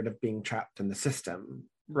tired of being trapped in the system,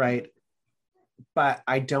 right? But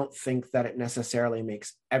I don't think that it necessarily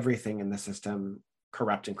makes everything in the system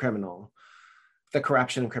corrupt and criminal. The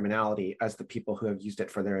corruption and criminality as the people who have used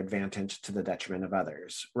it for their advantage to the detriment of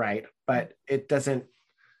others, right? But it doesn't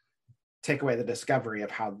take away the discovery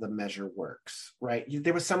of how the measure works, right?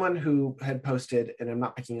 There was someone who had posted, and I'm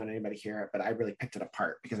not picking on anybody here, but I really picked it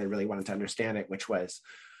apart because I really wanted to understand it, which was,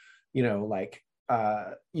 you know, like,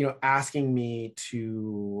 you know, asking me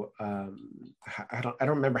to, I don't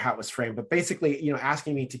remember how it was framed, but basically, you know,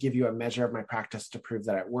 asking me to give you a measure of my practice to prove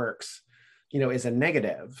that it works, you know, is a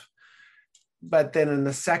negative. But then in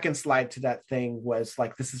the second slide to that thing was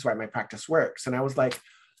like, this is why my practice works. And I was like,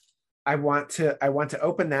 I want to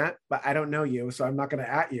open that, but I don't know you, so I'm not going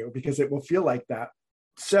to at you because it will feel like that.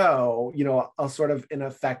 So, you know, I'll sort of in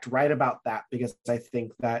effect write about that because I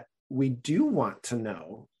think that we do want to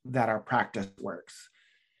know that our practice works.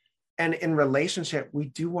 And in relationship, we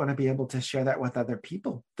do want to be able to share that with other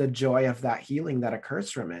people, the joy of that healing that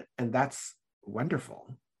occurs from it. And that's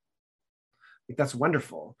wonderful. Like, that's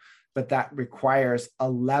wonderful. But that requires a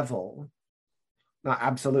level. Not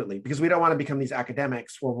absolutely, because we don't want to become these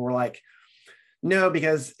academics where we're like, no,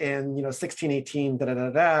 because in, you know, 1618,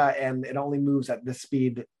 and it only moves at this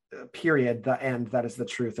speed, period, the end, that is the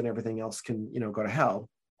truth, and everything else can, you know, go to hell,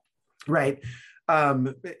 right?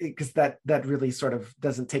 Because that really sort of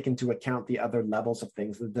doesn't take into account the other levels of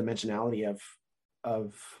things, the dimensionality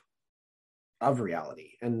of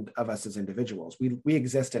reality and of us as individuals. We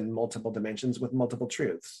exist in multiple dimensions with multiple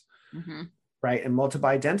truths. Right, and multiple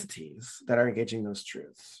identities that are engaging those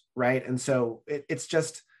truths, right? And so it's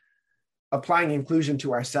just applying inclusion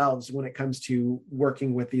to ourselves when it comes to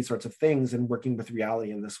working with these sorts of things and working with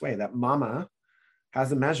reality in this way, that mama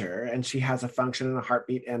has a measure and she has a function and a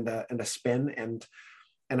heartbeat and a spin, and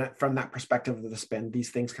from that perspective of the spin,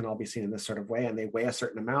 these things can all be seen in this sort of way, and they weigh a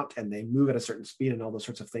certain amount and they move at a certain speed, and all those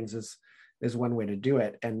sorts of things is one way to do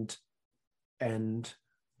it. And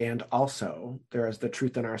also there is the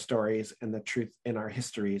truth in our stories, and the truth in our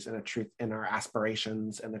histories, and the truth in our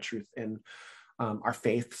aspirations, and the truth in our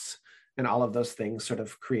faiths, and all of those things sort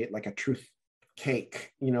of create like a truth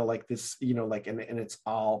cake, you know, like this, you know, like, and it's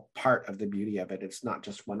all part of the beauty of it. It's not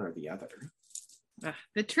just one or the other.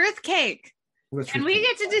 The truth cake. And we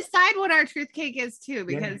get to decide what our truth cake is too,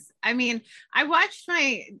 because I mean, I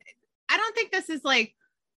don't think this is like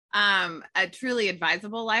a truly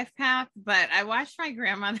advisable life path, but I watched my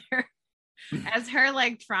grandmother as her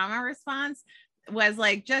like trauma response was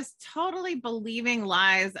like just totally believing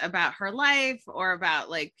lies about her life or about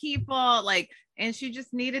like people, like, and she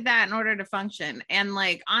just needed that in order to function. And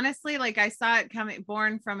like honestly, like I saw it coming,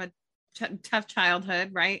 born from a tough childhood,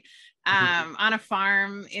 right? On a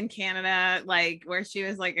farm in Canada, like where she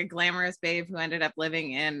was like a glamorous babe who ended up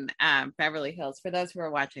living in Beverly Hills. For those who are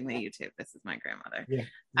watching the YouTube, this is my grandmother.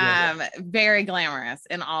 Very glamorous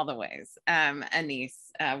in all the ways. A niece,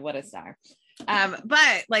 what a star.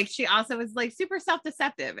 But like she also was like super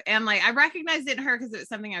self-deceptive, and like I recognized it in her because it was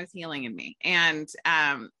something I was healing in me. And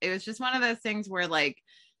it was just one of those things where like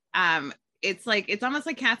it's like, it's almost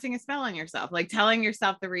like casting a spell on yourself, like telling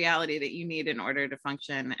yourself the reality that you need in order to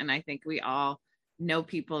function. And I think we all know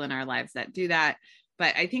people in our lives that do that.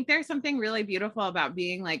 But I think there's something really beautiful about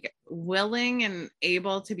being like willing and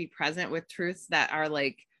able to be present with truths that are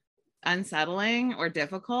like unsettling or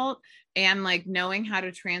difficult, and like knowing how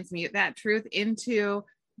to transmute that truth into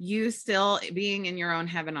you still being in your own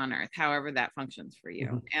heaven on earth, however that functions for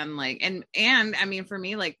you. And like, and I mean, for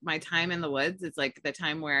me, like my time in the woods is like the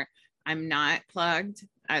time where I'm not plugged.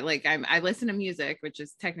 I listen to music, which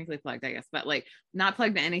is technically plugged, I guess, but like not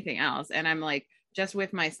plugged to anything else. And I'm like just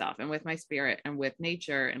with myself and with my spirit and with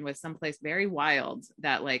nature and with someplace very wild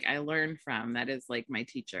that like I learn from, that is like my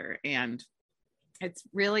teacher. And it's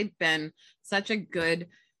really been such a good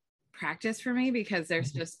practice for me, because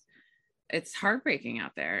there's just, it's heartbreaking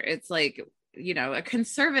out there. It's like, you know, a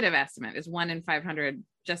conservative estimate is 1 in 500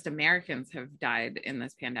 just Americans have died in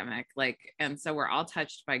this pandemic. Like, and so we're all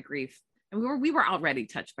touched by grief we were already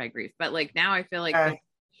touched by grief, but like now I feel like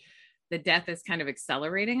the death is kind of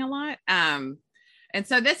accelerating a lot. And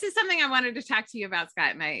so this is something I wanted to talk to you about,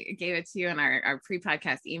 Scott, and I gave it to you in our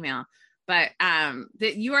pre-podcast email. But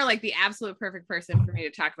that you are like the absolute perfect person for me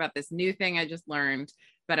to talk about this new thing I just learned,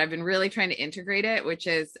 but I've been really trying to integrate it, which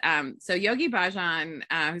is so Yogi Bhajan,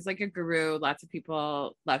 who's like a guru, lots of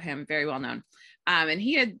people love him, very well known. And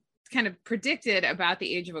he had kind of predicted about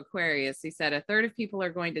the age of Aquarius. He said a third of people are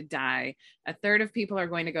going to die, a third of people are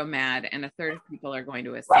going to go mad, and a third of people are going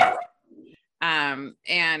to ascend.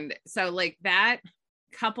 And so like that,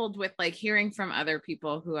 coupled with like hearing from other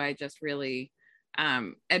people who I just really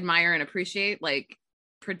admire and appreciate, like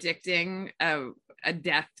predicting a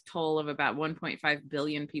death toll of about 1.5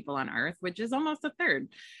 billion people on Earth, which is almost a third.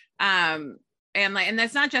 And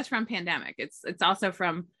that's not just from pandemic. It's also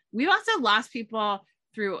from, we've also lost people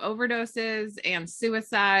through overdoses and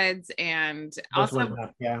suicides, and also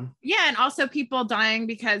and also people dying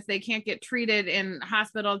because they can't get treated in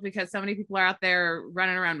hospitals because so many people are out there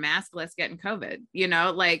running around maskless getting COVID,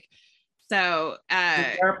 like, so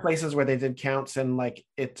there are places where they did counts and like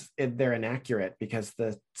they're inaccurate because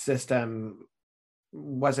the system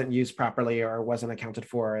wasn't used properly or wasn't accounted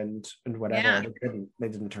for and whatever. They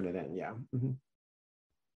didn't turn it in. Mm-hmm.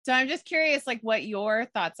 So I'm just curious, like, what your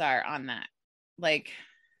thoughts are on that, like,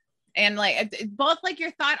 and like both like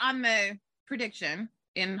your thought on the prediction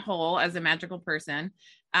in whole as a magical person,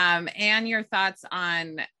 and your thoughts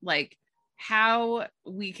on like how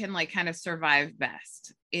we can like kind of survive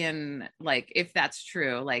best in, like, if that's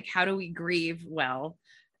true, like how do we grieve well,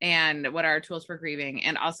 and what are our tools for grieving,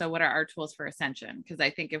 and also what are our tools for ascension? Because I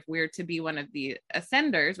think if we're to be one of the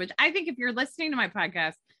ascenders, which I think if you're listening to my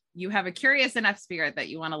podcast, you have a curious enough spirit that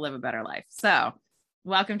you want to live a better life. So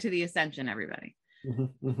welcome to the ascension, everybody.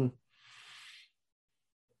 Mm-hmm, mm-hmm.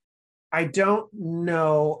 I don't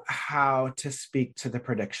know how to speak to the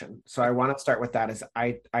prediction. So I want to start with that as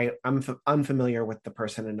I'm unfamiliar with the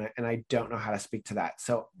person and I don't know how to speak to that.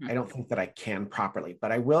 So I don't think that I can properly,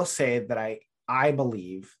 but I will say that I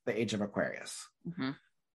believe the age of Aquarius. Mm-hmm.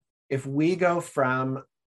 If we go from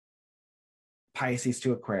Pisces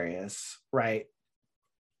to Aquarius, right?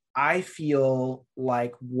 I feel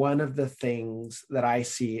like one of the things that I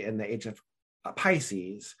see in the age of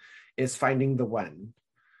Pisces is finding the one.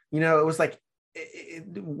 It was like,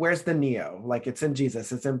 where's the Neo? Like it's in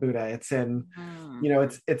Jesus, it's in Buddha, it's in,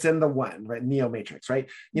 it's in the one, right? Neo Matrix, right?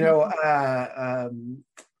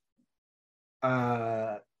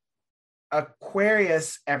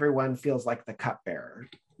 Aquarius, everyone feels like the cupbearer,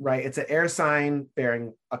 right? It's an air sign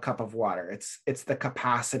bearing a cup of water. It's the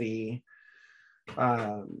capacity,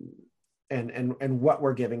 and what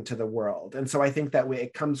we're giving to the world. And so I think that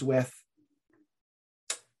it comes with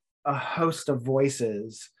a host of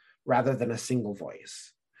voices rather than a single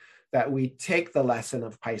voice, that we take the lesson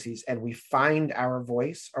of Pisces and we find our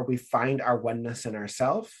voice or we find our oneness in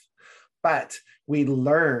ourselves, but we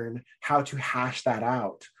learn how to hash that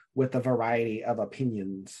out with a variety of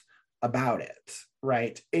opinions about it,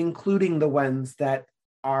 right? Including the ones that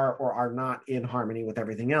are or are not in harmony with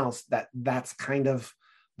everything else. That's kind of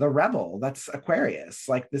the rebel. That's Aquarius.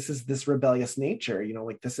 Like this is this rebellious nature,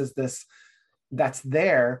 like this is this, that's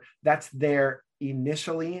there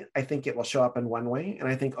initially. I think it will show up in one way. And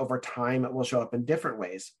I think over time it will show up in different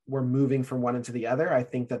ways. We're moving from one into the other. I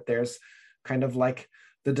think that there's kind of like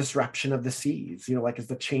the disruption of the seas, like as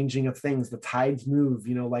the changing of things, the tides move,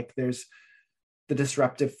 like there's the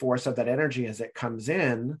disruptive force of that energy as it comes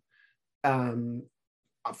in.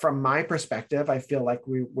 From my perspective, I feel like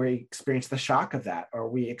we experience the shock of that, or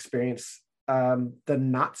we experience the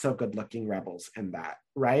not so good looking rebels in that,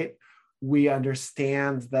 right? We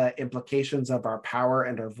understand the implications of our power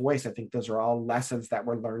and our voice. I think those are all lessons that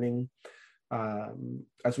we're learning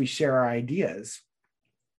as we share our ideas.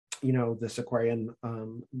 This Aquarian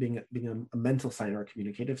being a mental sign or a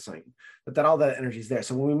communicative sign, but that all that energy is there.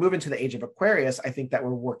 So when we move into the age of Aquarius, I think that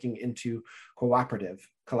we're working into cooperative,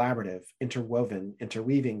 collaborative, interwoven,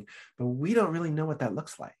 interweaving, but we don't really know what that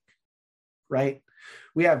looks like, right?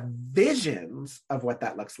 We have visions of what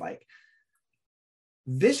that looks like.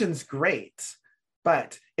 Vision's great,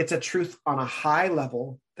 but it's a truth on a high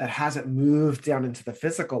level that hasn't moved down into the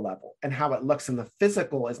physical level, and how it looks in the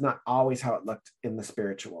physical is not always how it looked in the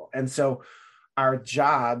spiritual. And so our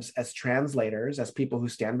jobs as translators, as people who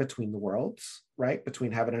stand between the worlds, right,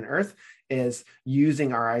 between heaven and earth, is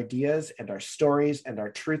using our ideas and our stories and our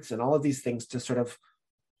truths and all of these things to sort of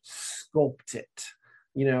sculpt it,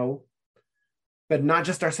 but not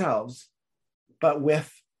just ourselves, but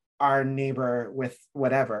with our neighbor, with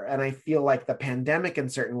whatever. And I feel like the pandemic in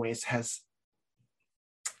certain ways has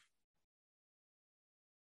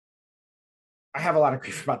I have a lot of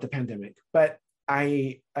grief about the pandemic, but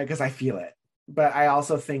because I feel it, but I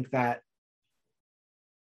also think that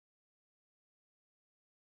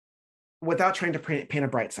without trying to paint a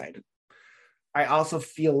bright side, I also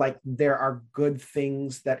feel like there are good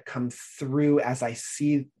things that come through as I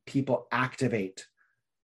see people activate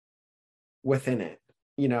within it.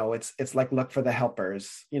 It's like, look for the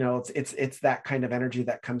helpers. It's that kind of energy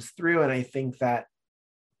that comes through. And I think that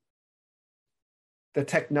the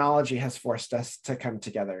technology has forced us to come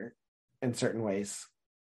together in certain ways,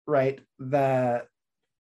 right? The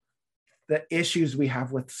issues we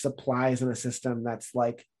have with supplies in a system that's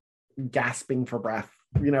like gasping for breath,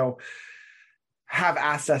 have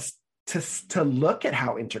asked us to look at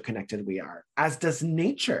how interconnected we are, as does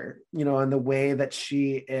nature, and the way that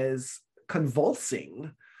she is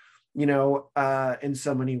convulsing, in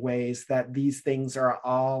so many ways, that these things are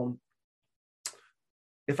all,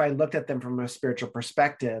 if I looked at them from a spiritual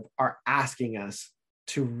perspective, are asking us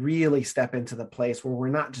to really step into the place where we're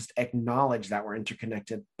not just acknowledge that we're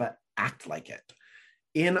interconnected, but act like it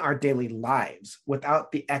in our daily lives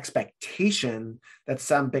without the expectation that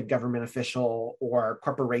some big government official or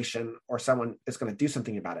corporation or someone is going to do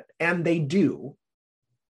something about it. And they do.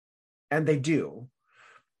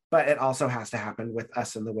 But it also has to happen with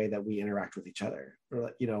us in the way that we interact with each other.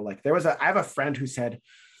 Like I have a friend who said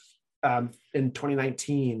in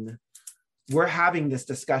 2019, we're having this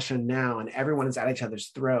discussion now and everyone is at each other's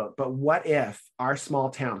throat. But what if our small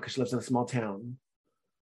town, because she lives in a small town,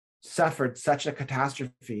 suffered such a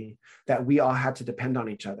catastrophe that we all had to depend on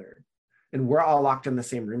each other? And we're all locked in the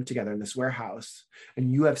same room together in this warehouse.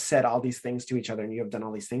 And you have said all these things to each other and you have done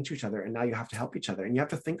all these things to each other. And now you have to help each other. And you have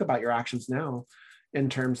to think about your actions now in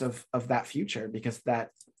terms of that future, because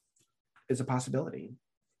that is a possibility.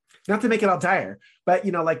 Not to make it all dire, but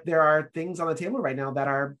like there are things on the table right now that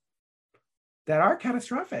are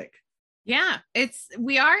catastrophic. Yeah,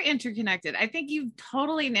 we are interconnected. I think you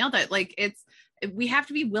totally nailed it. Like we have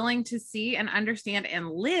to be willing to see and understand and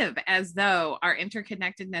live as though our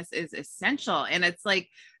interconnectedness is essential. And it's like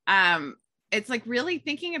really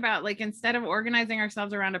thinking about, like, instead of organizing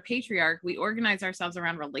ourselves around a patriarch, we organize ourselves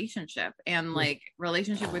around relationship and like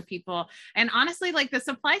relationship with people. And honestly, like the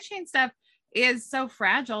supply chain stuff is so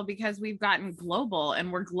fragile because we've gotten global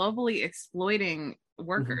and we're globally exploiting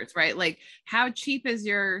workers, right? Like, how cheap is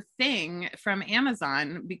your thing from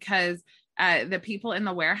Amazon? Because the people in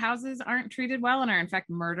the warehouses aren't treated well and are in fact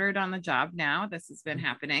murdered on the job now. This has been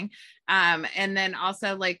happening. And then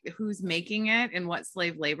also, like, who's making it and what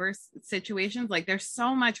slave labor situations. Like, there's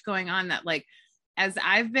so much going on that, like, as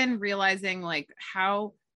I've been realizing, like,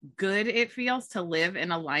 how good it feels to live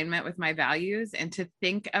in alignment with my values and to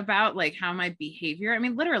think about like how my behavior, I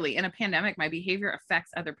mean, literally in a pandemic, my behavior affects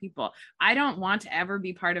other people. I don't want to ever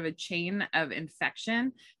be part of a chain of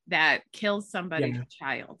infection that kills somebody's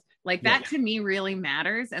child. Like that to me really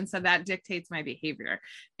matters. And so that dictates my behavior.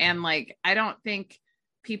 And like, I don't think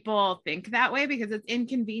people think that way because it's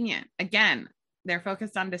inconvenient. Again, they're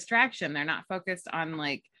focused on distraction. They're not focused on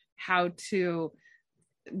like how to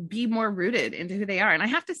be more rooted into who they are. And I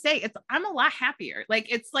have to say, I'm a lot happier.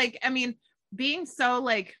 Like, it's like, I mean, being so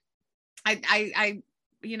like, I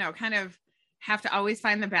kind of have to always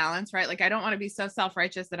find the balance, right? Like, I don't want to be so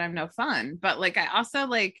self-righteous that I'm no fun, but like, I also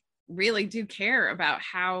like really do care about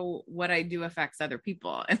how what I do affects other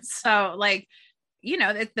people. And so like,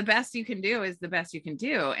 it's the best you can do is the best you can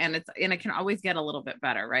do. And it can always get a little bit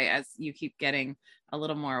better, right? As you keep getting a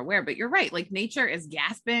little more aware, but you're right. Like, nature is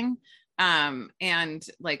gasping. And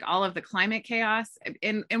like all of the climate chaos,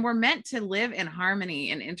 and we're meant to live in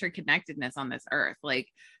harmony and interconnectedness on this earth. Like,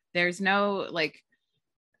 there's no, like,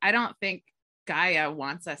 I don't think Gaia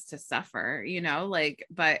wants us to suffer, like,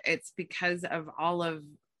 but it's because of all of,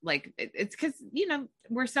 like, it's because,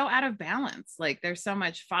 we're so out of balance. Like, there's so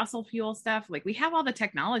much fossil fuel stuff. Like, we have all the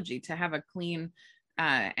technology to have a clean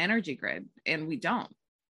energy grid, and we don't.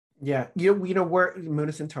 Yeah, we're moon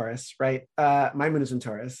is in Taurus, right? My moon is in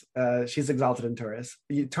Taurus. She's exalted in Taurus.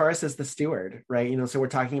 Taurus is the steward, right? So we're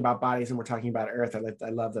talking about bodies and we're talking about Earth. I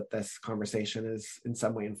love that this conversation is in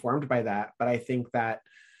some way informed by that. But I think that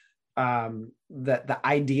the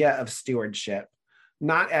idea of stewardship,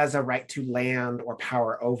 not as a right to land or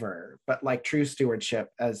power over, but like true stewardship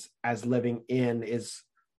as living in is,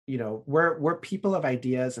 we're people of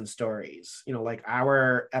ideas and stories. Like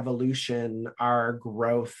our evolution, our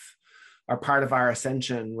growth, our part of our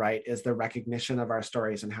ascension, right, is the recognition of our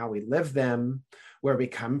stories and how we live them, where we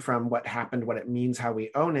come from, what happened, what it means, how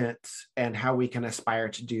we own it, and how we can aspire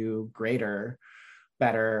to do greater,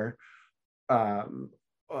 better,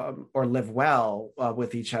 or live well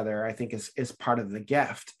with each other. I think is part of the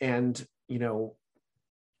gift. And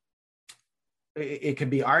it could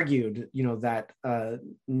be argued, that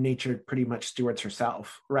nature pretty much stewards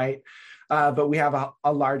herself, right? But we have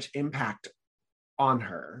a large impact on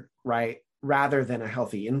her, right? Rather than a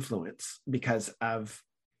healthy influence because of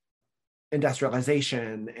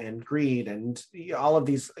industrialization and greed and all of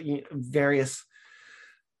these various.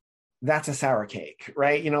 That's a sour cake,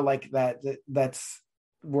 right? Like that's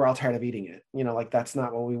we're all tired of eating it. Like that's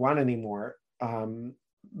not what we want anymore.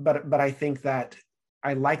 But I think that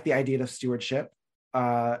I like the idea of stewardship.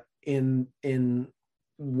 In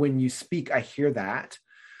when you speak, I hear that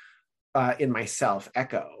in myself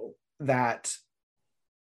echo that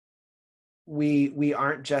we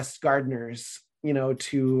aren't just gardeners,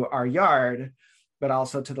 to our yard, but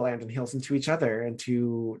also to the land and hills and to each other and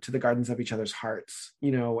to the gardens of each other's hearts,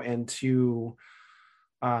 and to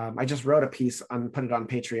I just wrote a piece put it on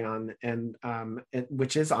Patreon, and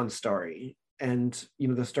which is on story. And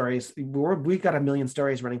the stories we've got a million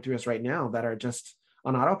stories running through us right now that are just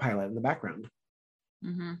on autopilot in the background.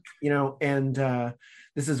 Mm-hmm. And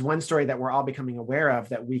this is one story that we're all becoming aware of,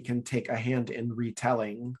 that we can take a hand in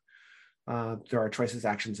retelling through our choices,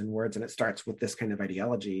 actions, and words. And it starts with this kind of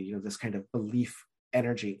ideology, this kind of belief,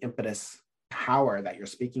 energy, impetus, power that you're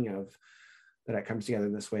speaking of, that it comes together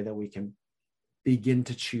in this way that we can begin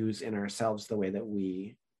to choose in ourselves the way that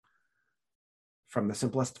we, from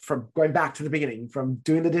going back to the beginning, from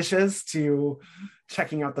doing the dishes to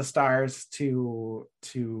checking out the stars to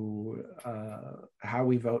how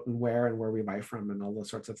we vote and where we buy from and all those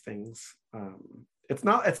sorts of things. It's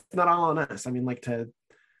not all on us. I mean,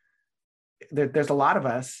 there's a lot of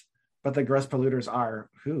us, but the gross polluters are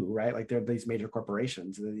who, right? Like they're these major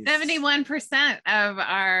corporations. 71% of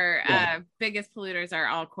our biggest polluters are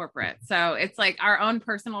all corporate. So it's like our own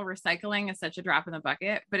personal recycling is such a drop in the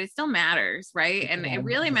bucket, but it still matters, right? And it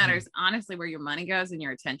really matters, honestly, where your money goes and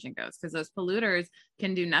your attention goes, because those polluters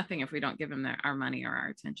can do nothing if we don't give them our money or our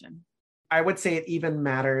attention. I would say it even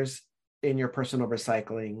matters in your personal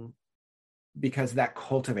recycling because that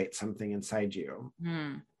cultivates something inside you.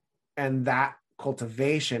 And that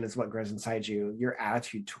cultivation is what grows inside you. Your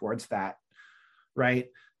attitude towards that, right,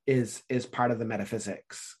 is part of the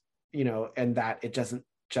metaphysics, and that it doesn't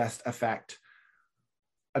just affect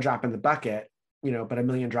a drop in the bucket, but a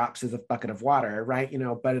million drops is a bucket of water, right?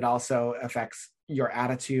 But it also affects your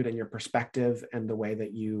attitude and your perspective and the way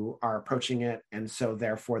that you are approaching it. And so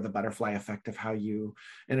therefore the butterfly effect of how you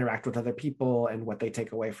interact with other people and what they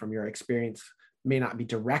take away from your experience may not be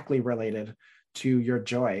directly related to your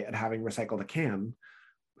joy at having recycled a can.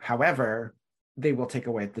 However, they will take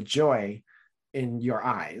away the joy in your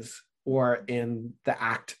eyes or in the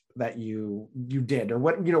act that you did, or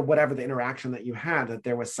whatever the interaction that you had, that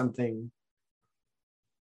there was something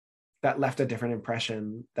that left a different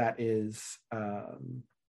impression that is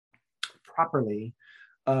properly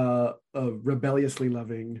rebelliously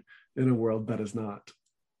loving in a world that is not.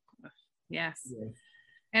 Yes. Yeah.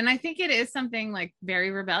 And I think it is something like very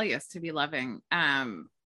rebellious to be loving,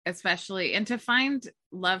 especially, and to find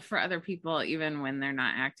love for other people, even when they're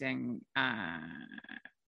not acting in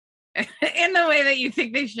the way that you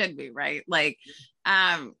think they should be, right? Like,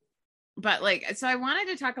 but like, so I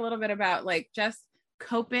wanted to talk a little bit about like just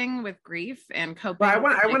coping with grief and coping. Well,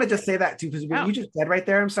 I want to just say that too, because what you just said right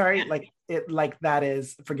there, I'm sorry, yeah. That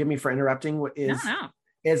is, forgive me for interrupting, is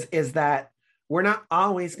that we're not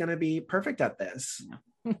always going to be perfect at this. No.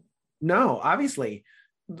 No, obviously.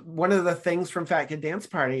 One of the things from Fat Kid Dance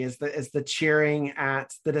Party is the cheering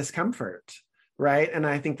at the discomfort, right? And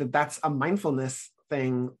I think that that's a mindfulness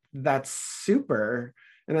thing that's super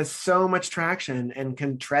and has so much traction and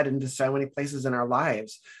can tread into so many places in our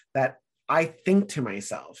lives that I think to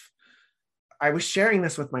myself, I was sharing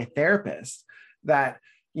this with my therapist, that,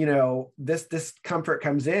 this discomfort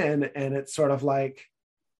comes in and it's sort of like,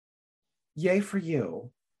 yay for you.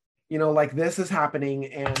 Like this is happening.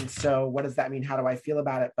 And so what does that mean? How do I feel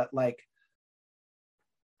about it? But like,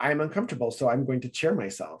 I'm uncomfortable, so I'm going to cheer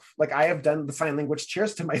myself. Like I have done the sign language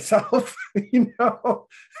cheers to myself,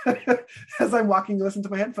 as I'm walking to listen to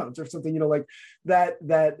my headphones or something, like that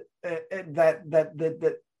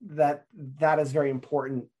is very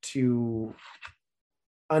important to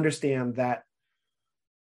understand that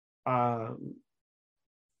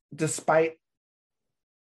despite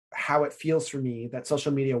how it feels for me, that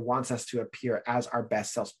social media wants us to appear as our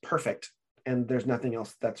best selves, perfect, and there's nothing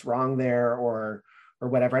else that's wrong there or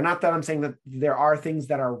whatever. And not that I'm saying that there are things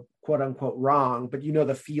that are quote unquote wrong, but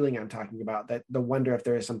the feeling I'm talking about, that the wonder if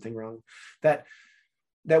there is something wrong, that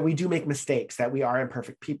we do make mistakes, that we are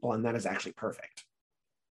imperfect people, and that is actually perfect,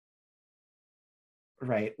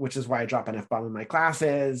 right? Which is why I drop an F-bomb in my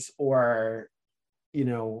classes, or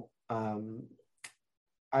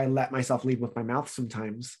I let myself lead with my mouth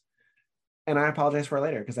sometimes, and I apologize for it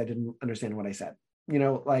later because I didn't understand what I said.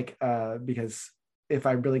 Because if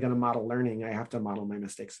I'm really going to model learning, I have to model my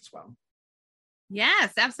mistakes as well.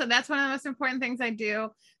 Yes, absolutely. That's one of the most important things I do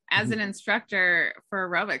as an instructor for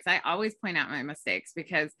aerobics. I always point out my mistakes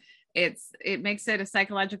because it makes it a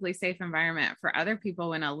psychologically safe environment for other people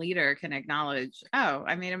when a leader can acknowledge, oh,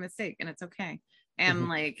 I made a mistake and it's okay. And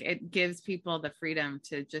like, it gives people the freedom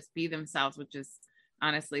to just be themselves, which is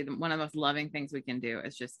honestly one of the most loving things we can do,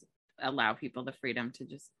 is just allow people the freedom to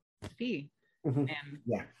just be. And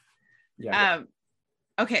Yeah.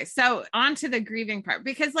 okay, so on to the grieving part,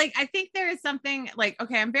 because like I think there is something like,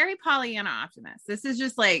 okay, I'm very Pollyanna optimist. This is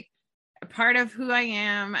just like a part of who I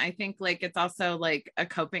am. I think like it's also like a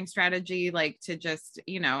coping strategy, like to just,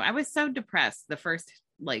 I was so depressed the first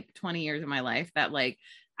like 20 years of my life that like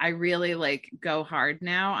I really like go hard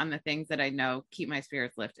now on the things that I know keep my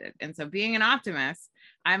spirits lifted. And so being an optimist,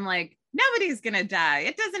 I'm like, nobody's gonna die.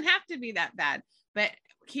 It doesn't have to be that bad. But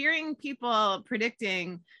hearing people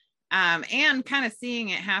predicting and kind of seeing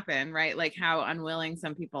it happen, right? Like how unwilling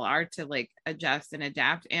some people are to like adjust and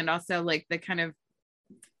adapt. And also like the kind of,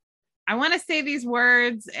 I want to say these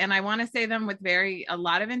words and I want to say them with a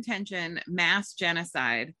lot of intention, mass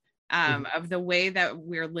genocide of the way that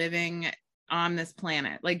we're living on this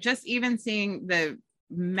planet. Like just even seeing the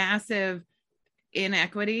massive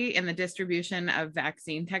inequity in the distribution of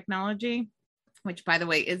vaccine technology, which by the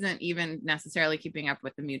way, isn't even necessarily keeping up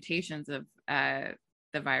with the mutations of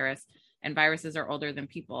the virus, and viruses are older than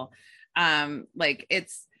people. Like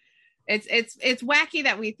it's wacky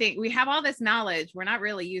that we think we have all this knowledge, we're not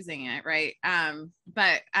really using it, right? And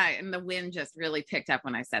the wind just really picked up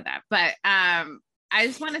when I said that. But I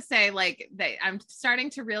just want to say like that I'm starting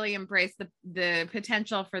to really embrace the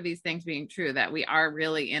potential for these things being true, that we are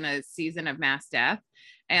really in a season of mass death.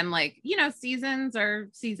 And like, seasons are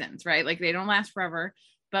seasons, right? Like they don't last forever.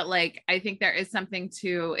 But like, I think there is something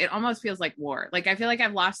to, it almost feels like war. Like, I feel like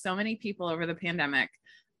I've lost so many people over the pandemic,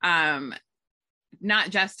 not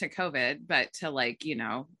just to COVID, but to like,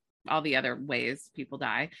 all the other ways people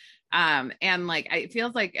die. And like, it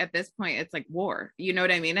feels like at this point, it's like war, you know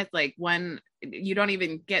what I mean? It's like when you don't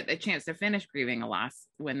even get a chance to finish grieving a loss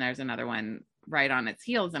when there's another one right on its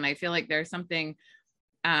heels. And I feel like there's something,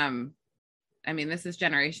 this is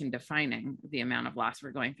generation defining, the amount of loss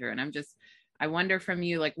we're going through. And I wonder from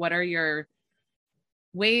you, like, what is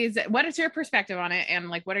your perspective on it?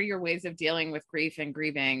 And like, what are your ways of dealing with grief and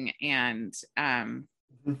grieving? And I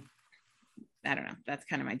don't know, that's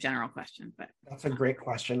kind of my general question, but. That's a great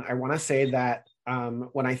question. I want to say that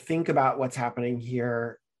when I think about what's happening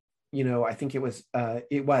here, I think it was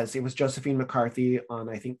Josephine McCarthy on,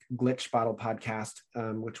 I think, Glitch Bottle podcast,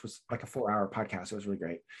 which was like a 4-hour podcast. It was really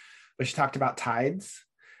great. But she talked about tides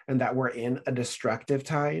and that we're in a destructive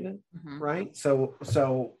tide, right? So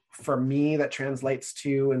for me, that translates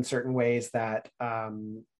to, in certain ways, that I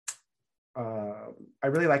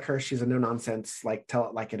really like her. She's a no nonsense, like tell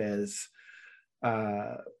it like it is,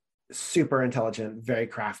 super intelligent, very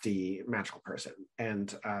crafty, magical person,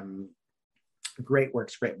 and great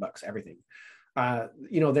works, great books, everything.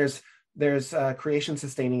 There's creation,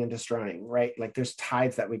 sustaining, and destroying, right? Like there's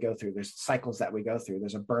tides that we go through, there's cycles that we go through.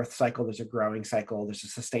 There's a birth cycle, there's a growing cycle, there's a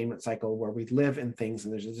sustainment cycle where we live in things,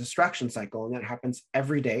 and there's a destruction cycle, and that happens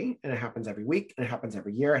every day, and it happens every week, and it happens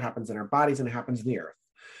every year. It happens in our bodies, and it happens in the earth.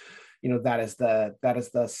 That is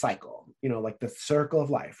the cycle, like the circle of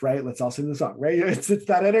life, right? Let's all sing the song, right? It's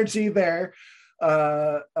that energy there.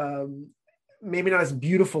 Maybe not as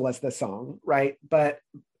beautiful as the song, right? But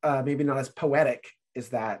maybe not as poetic as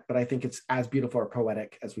that, but I think it's as beautiful or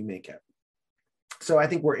poetic as we make it. So I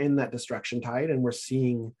think we're in that destruction tide, and we're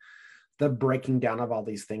seeing the breaking down of all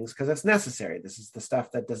these things because it's necessary. This is the stuff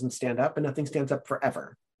that doesn't stand up, and nothing stands up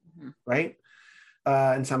forever, right?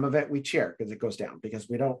 And some of it we cheer because it goes down because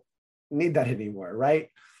we don't need that anymore,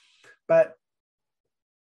 right? But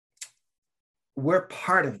we're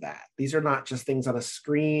part of that. These are not just things on a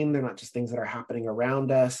screen. They're not just things that are happening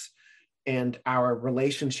around us. And our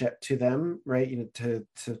relationship to them, right? To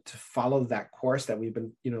follow that course that we've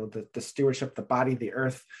been, the stewardship, the body, the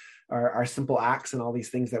earth, our simple acts, and all these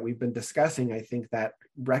things that we've been discussing. I think that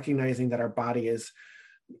recognizing that our body is,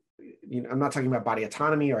 I'm not talking about body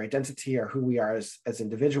autonomy or identity or who we are as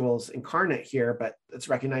individuals incarnate here, but it's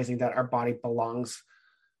recognizing that our body belongs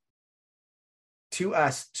to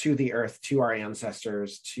us, to the earth, to our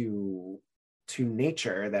ancestors, to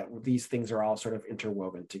nature, that these things are all sort of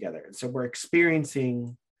interwoven together. And so we're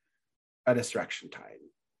experiencing a destruction tide,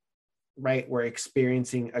 right? We're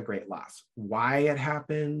experiencing a great loss. Why it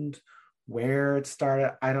happened, Where it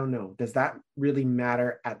started, I don't know. Does that really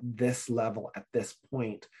matter at this level, at this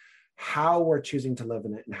point? How we're choosing to live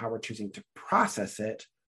in it and how we're choosing to process it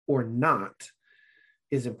or not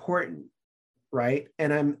is important, right?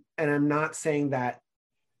 And I'm not saying that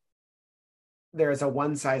there's a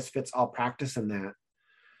one size fits all practice in that,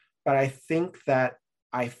 but I think that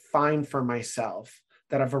I find for myself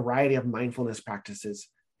that a variety of mindfulness practices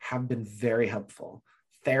have been very helpful.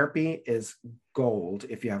 Therapy is gold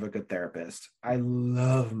if you have a good therapist. I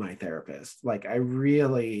love my therapist. Like, I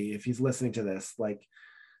really, if he's listening to this, like,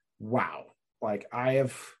 wow. Like, wow.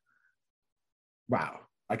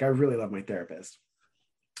 Like, I really love my therapist.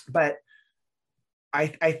 But I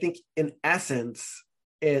think in essence,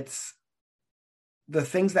 it's the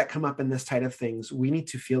things that come up in this type of things, we need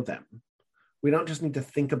to feel them. We don't just need to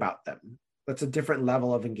think about them. That's a different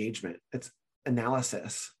level of engagement. It's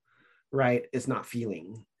analysis, right? It's not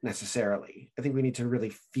feeling necessarily. I think we need to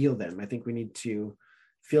really feel them. I think we need to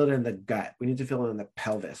feel it in the gut. We need to feel it in the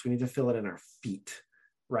pelvis. We need to feel it in our feet,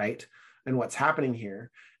 right? And what's happening here,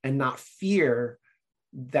 and not fear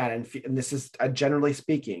that. And this is generally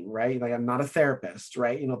speaking, right? Like, I'm not a therapist,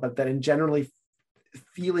 right? But that in generally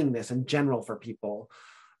feeling this in general for people,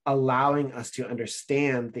 allowing us to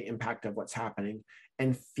understand the impact of what's happening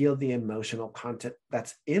and feel the emotional content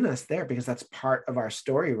that's in us there, because that's part of our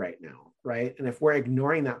story right now, right? And if we're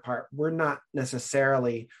ignoring that part, we're not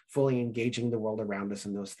necessarily fully engaging the world around us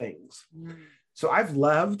in those things. So I've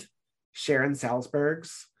loved Sharon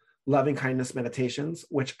Salzberg's loving kindness meditations,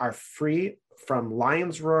 which are free from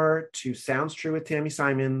Lion's Roar to Sounds True with Tammy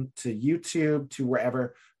Simon to YouTube to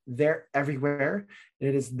wherever. They're everywhere. And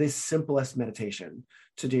it is the simplest meditation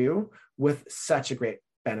to do with such a great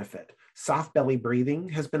benefit. Soft belly breathing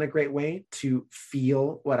has been a great way to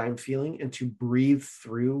feel what I'm feeling and to breathe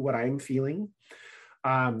through what I'm feeling.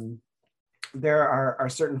 There are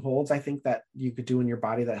certain holds, I think, that you could do in your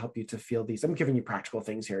body that help you to feel these. I'm giving you practical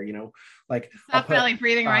things here, like soft belly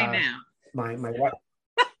breathing right now. My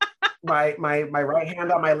right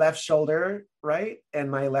hand on my left shoulder, right?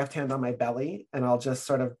 And my left hand on my belly. And I'll just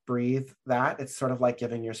sort of breathe that. It's sort of like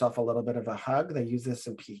giving yourself a little bit of a hug. They use this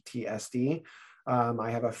in PTSD. I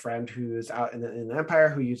have a friend who's out in the Empire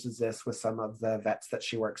who uses this with some of the vets that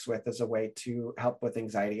she works with as a way to help with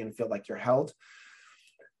anxiety and feel like you're held.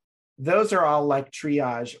 Those are all like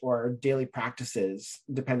triage or daily practices,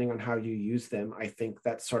 depending on how you use them. I think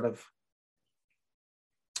that sort of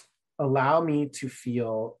allow me to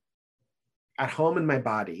feel at home in my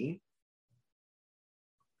body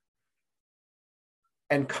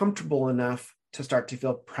and comfortable enough to start to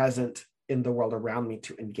feel present in the world around me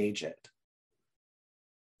to engage it.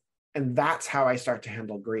 And that's how I start to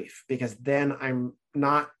handle grief, because then I'm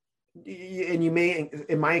not, and you may,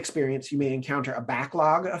 in my experience, you may encounter a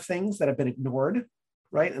backlog of things that have been ignored,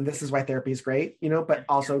 right? And this is why therapy is great, but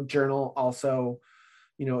also journal, also,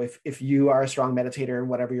 if you are a strong meditator and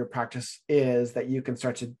whatever your practice is, that you can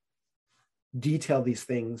start to detail these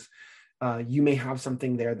things. You may have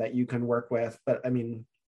something there that you can work with, but I mean,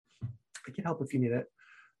 I can help if you need it,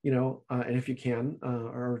 and if you can,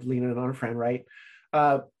 or lean in on a friend, right?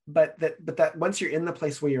 But that once you're in the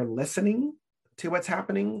place where you're listening to what's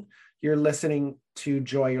happening, you're listening to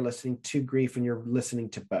joy, you're listening to grief, and you're listening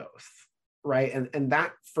to both, right? And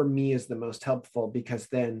that for me is the most helpful, because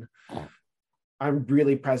then I'm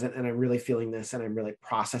really present and I'm really feeling this and I'm really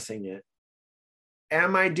processing it.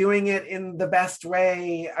 Am I doing it in the best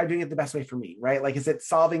way? I'm doing it the best way for me, right? Like, is it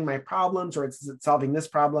solving my problems, or is it solving this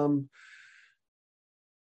problem?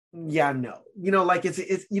 Yeah, no. Like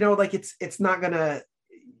it's not gonna,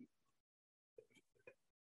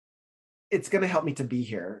 it's gonna help me to be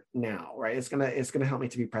here now, right? It's gonna help me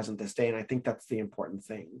to be present this day. And I think that's the important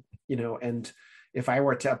thing, and if I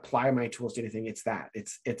were to apply my tools to anything, it's that.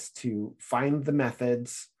 It's to find the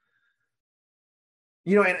methods.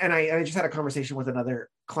 And I just had a conversation with another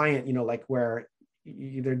client, like where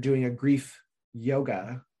they're doing a grief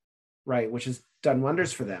yoga, right, which has done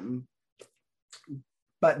wonders for them,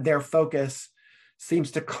 but their focus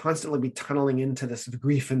seems to constantly be tunneling into this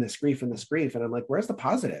grief and this grief and this grief. And I'm like, where's the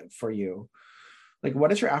positive for you? Like,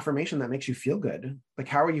 what is your affirmation that makes you feel good? Like,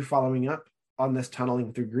 how are you following up on this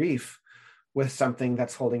tunneling through grief with something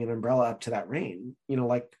that's holding an umbrella up to that rain?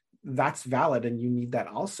 Like, that's valid, and you need that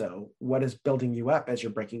also. What is building you up as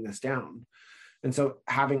you're breaking this down? And so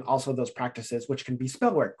having also those practices, which can be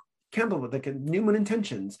spell work, candle work, like new moon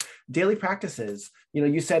intentions, daily practices.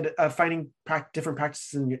 You said finding different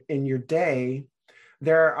practices in your day.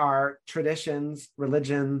 There are traditions,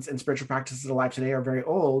 religions, and spiritual practices alive today are very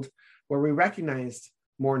old, where we recognized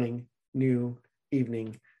morning, noon,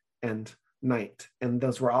 evening, and night. And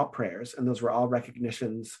those were all prayers, and those were all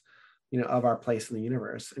recognitions of our place in the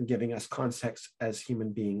universe and giving us context as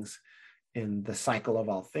human beings in the cycle of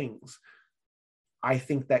all things. I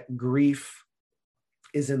think that grief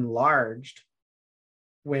is enlarged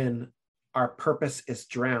when our purpose is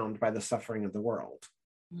drowned by the suffering of the world.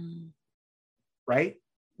 Right?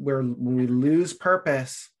 When we lose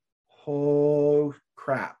purpose, oh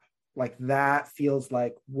crap, like that feels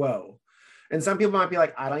like, whoa. And some people might be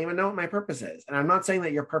like, I don't even know what my purpose is. And I'm not saying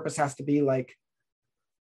that your purpose has to be like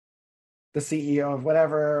the CEO of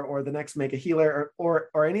whatever, or the next mega healer,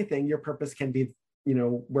 or anything. Your purpose can be,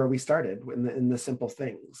 where we started in the simple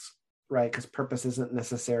things, right? Because purpose isn't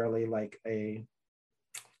necessarily like a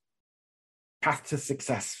path to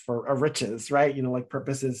success or riches, right? Like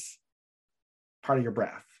purpose is part of your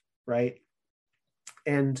breath, right?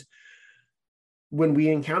 And when we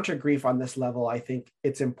encounter grief on this level, I think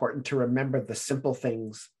it's important to remember the simple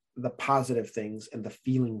things, the positive things, and the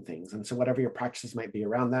feeling things. And so whatever your practices might be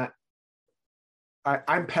around that,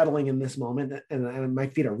 I'm pedaling in this moment, and my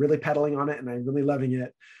feet are really pedaling on it, and I'm really loving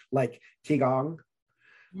it, like Qigong,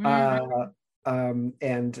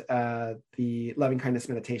 and the loving kindness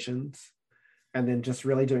meditations, and then just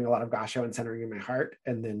really doing a lot of Gassho and centering in my heart,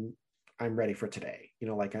 and then I'm ready for today,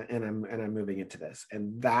 and I'm moving into this,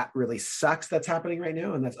 and that really sucks that's happening right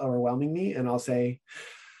now, and that's overwhelming me, and I'll say,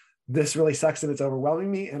 this really sucks and it's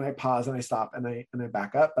overwhelming me, and I pause and I stop and I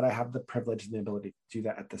back up, but I have the privilege and the ability to do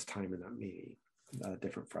that at this time, and that may be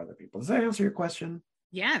different for other people. Does that answer your question?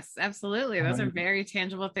 Yes, absolutely. Those are very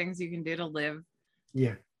tangible things you can do to live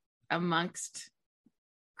amongst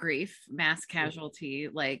grief, mass casualty,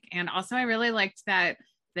 and also I really liked that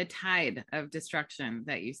the tide of destruction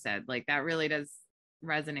that you said, that really does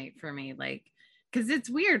resonate for me, because it's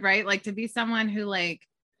weird, right? To be someone who I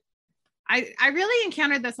really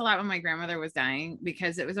encountered this a lot when my grandmother was dying,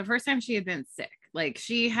 because it was the first time she had been sick.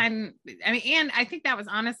 She hadn't, and I think that was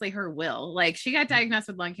honestly her will. She got diagnosed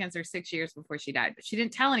with lung cancer 6 years before she died, but she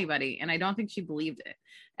didn't tell anybody. And I don't think she believed it.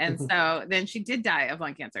 And so then she did die of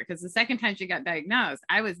lung cancer, because the second time she got diagnosed,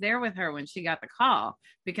 I was there with her when she got the call,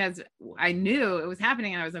 because I knew it was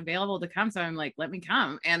happening and I was available to come. So I'm like, let me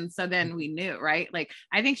come. And so then we knew, right?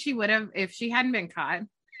 I think she would have, if she hadn't been caught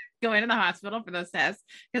going to the hospital for those tests,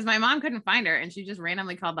 because my mom couldn't find her, and she just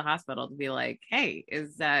randomly called the hospital to be like, hey,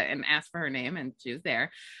 and asked for her name, and she was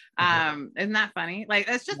there. Isn't that funny?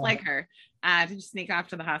 It's just like her, to just sneak off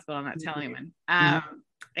to the hospital and not tell anyone.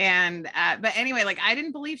 But anyway, I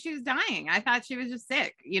didn't believe she was dying. I thought she was just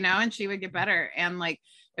sick, and she would get better. And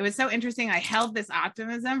it was so interesting. I held this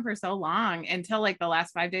optimism for so long until the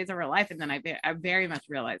last 5 days of her life. And then I very much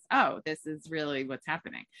realized, oh, this is really what's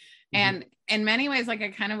happening. And in many ways, I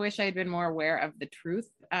kind of wish I had been more aware of the truth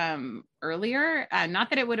earlier. Not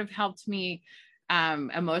that it would have helped me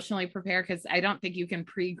emotionally prepare, because I don't think you can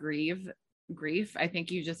pre-grieve grief. I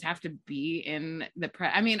think you just have to be in the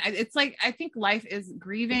it's I think life is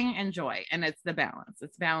grieving and joy, and it's the balance.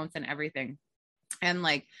 It's balance in everything. And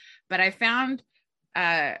but I found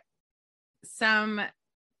some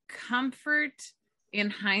comfort in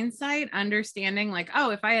hindsight, understanding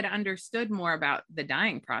oh, if I had understood more about the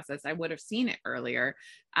dying process, I would have seen it earlier.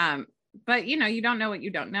 But you don't know what you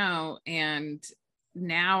don't know. And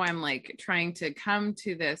now I'm trying to come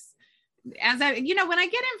to this as I, when I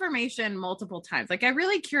get information multiple times, I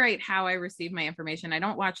really curate how I receive my information. I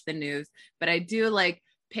don't watch the news, but I do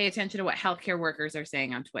pay attention to what healthcare workers are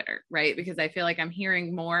saying on Twitter, right? Because I feel I'm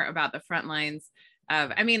hearing more about the front lines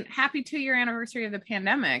of, happy 2-year anniversary of the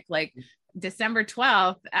pandemic. December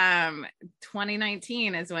 12th,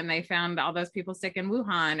 2019 is when they found all those people sick in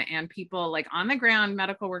Wuhan, and people on the ground,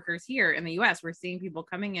 medical workers here in the US, we're seeing people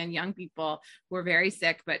coming in, young people who are very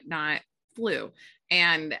sick, but not flu.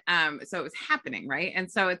 And so it was happening, right? And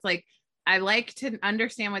so it's I like to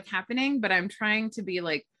understand what's happening, but I'm trying to be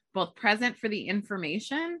both present for the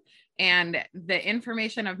information, and the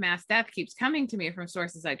information of mass death keeps coming to me from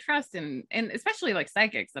sources I trust, and especially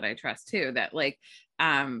psychics that I trust too, that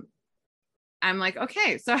I'm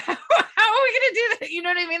okay, so how are we gonna do that? You know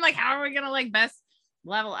what I mean? How are we gonna best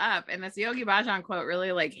level up? And this Yogi Bhajan quote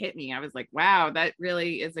really hit me. I was wow, that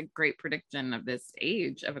really is a great prediction of this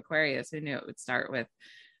age of Aquarius. Who knew it would start with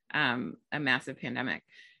a massive pandemic?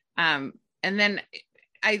 And then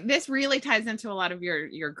this really ties into a lot of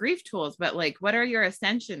your grief tools, but what are your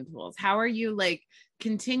ascension tools? How are you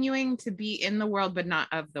continuing to be in the world but not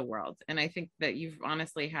of the world? And I think that you've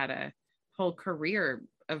honestly had a whole career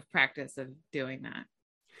of practice of doing that.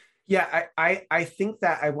 Yeah, I think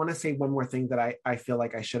that I want to say one more thing that I feel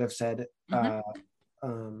I should have said, not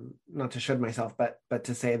to should myself, but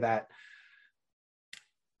to say that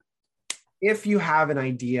if you have an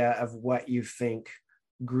idea of what you think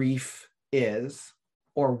grief is,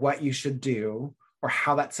 or what you should do or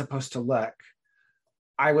how that's supposed to look,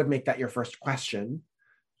 I would make that your first question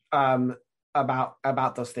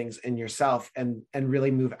about those things in yourself, and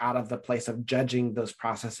really move out of the place of judging those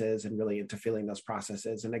processes and really into feeling those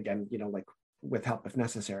processes. And again, like with help if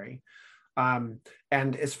necessary. And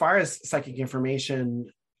as far as psychic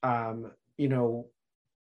information, I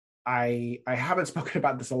haven't spoken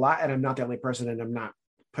about this a lot, and I'm not the only person, and I'm not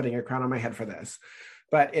putting a crown on my head for this.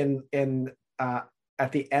 But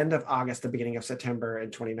at the end of August, the beginning of September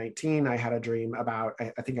in 2019, I had a dream about,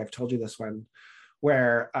 I think I've told you this one,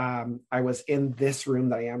 where I was in this room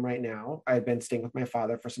that I am right now. I had been staying with my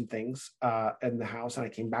father for some things in the house, and I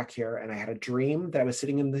came back here, and I had a dream that I was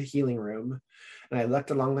sitting in the healing room, and I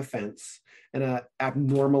looked along the fence, and an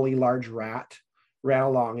abnormally large rat ran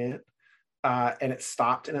along it, and it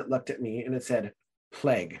stopped, and it looked at me, and it said,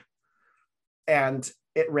 "Plague." And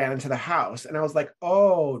it ran into the house, and I was like,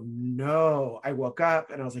 oh no. I woke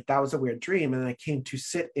up, and I was like, that was a weird dream. And I came to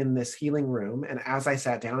sit in this healing room, and as I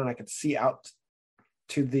sat down, and I could see out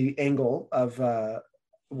to the angle of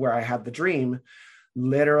where I had the dream,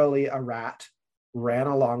 literally a rat ran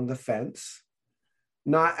along the fence,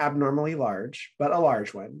 not abnormally large, but a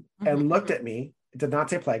large one, and looked at me. It did not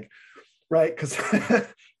say plague, right? Because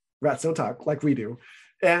rats don't talk like we do.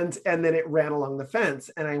 And then it ran along the fence,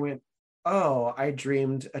 and I went, oh, I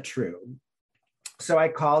dreamed a true. So I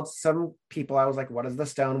called some people. I was like, what is the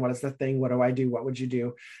stone? What is the thing? What do I do? What would you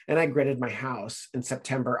do? And I gridded my house in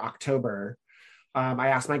September, October. I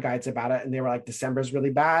asked my guides about it, and they were like, December's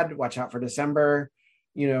really bad. Watch out for December.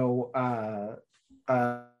 I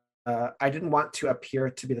didn't want to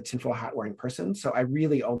appear to be the tinfoil hat wearing person. So I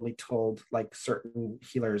really only told like certain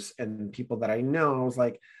healers and people that I know. I was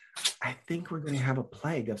like, I think we're going to have a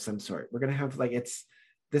plague of some sort. We're going to have like,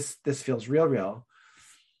 this feels real.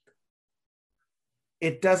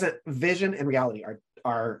 It doesn't, vision and reality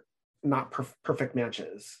are not perfect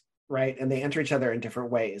matches, right? And they enter each other in different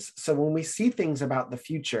ways. So when we see things about the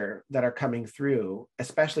future that are coming through,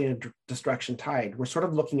 especially in a destruction tide, we're sort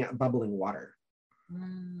of looking at bubbling water,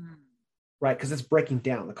 right? Because it's breaking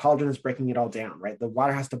down. The cauldron is breaking it all down, right? The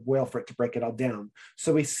water has to boil for it to break it all down.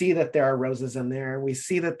 So we see that there are roses in there. We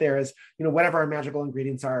see that there is, whatever our magical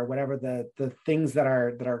ingredients are, whatever the things that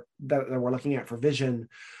we're looking at for vision,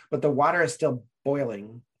 but the water is still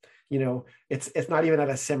boiling. It's not even at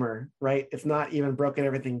a simmer, right? It's not even broken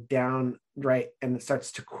everything down, right? And it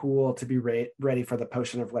starts to cool to be ready for the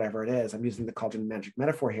potion of whatever it is. I'm using the cauldron magic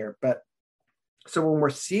metaphor here, but so when we're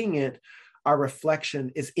seeing it, our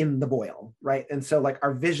reflection is in the boil, right? And so like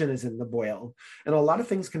our vision is in the boil, and a lot of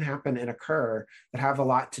things can happen and occur that have a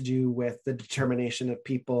lot to do with the determination of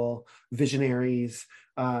people, visionaries,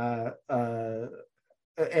 and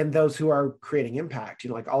those who are creating impact.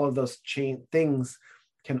 Like all of those chain things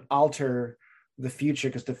can alter the future,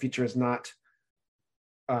 because the future is not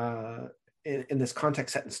in this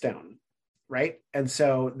context set in stone, right? And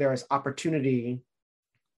so there is opportunity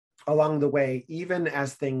along the way, even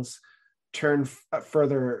as things turn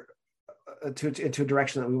further into a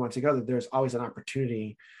direction that we want to go, that there's always an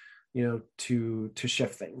opportunity, to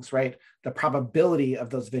shift things, right? The probability of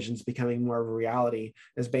those visions becoming more of a reality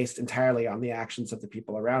is based entirely on the actions of the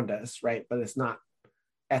people around us, right? But it's not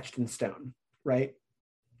etched in stone, right?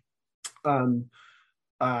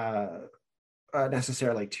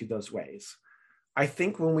 Necessarily to those ways. I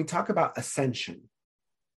think when we talk about ascension,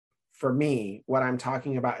 for me, what I'm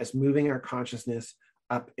talking about is moving our consciousness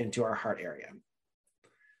up into our heart area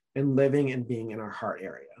and living and being in our heart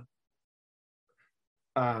area.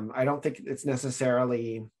 I don't think it's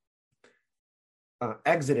necessarily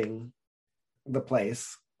exiting the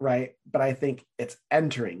place, right? But I think it's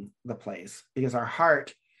entering the place, because our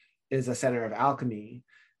heart is a center of alchemy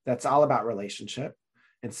that's all about relationship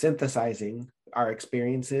and synthesizing our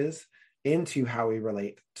experiences into how we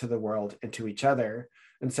relate to the world and to each other,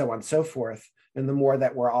 and so on and so forth. And the more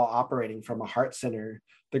that we're all operating from a heart center,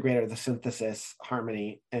 the greater the synthesis,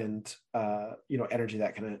 harmony, and energy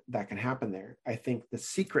that can happen there. I think the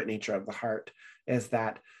secret nature of the heart is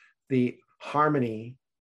that the harmony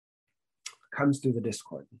comes through the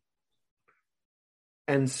discord.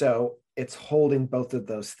 And so it's holding both of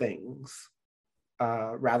those things.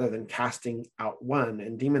 Rather than casting out one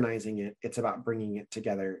and demonizing it, it's about bringing it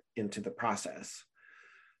together into the process.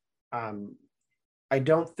 I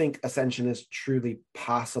don't think ascension is truly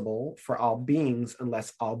possible for all beings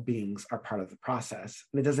unless all beings are part of the process.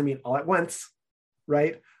 And it doesn't mean all at once,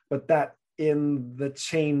 right? But that in the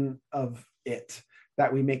chain of it,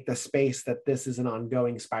 that we make the space that this is an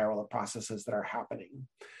ongoing spiral of processes that are happening.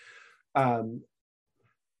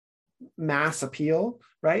 Mass appeal,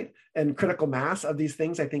 right? And critical mass of these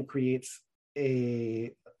things, I think, creates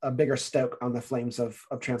a bigger stoke on the flames of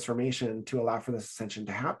transformation to allow for this ascension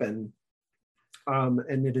to happen.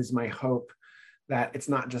 And it is my hope that it's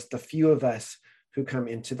not just a few of us who come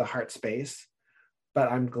into the heart space,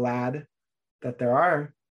 but I'm glad that there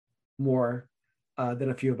are more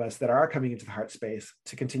than a few of us that are coming into the heart space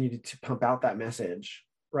to continue to pump out that message,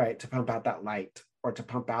 right? To pump out that light, or to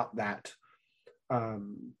pump out that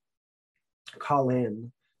call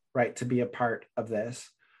in, right? To be a part of this.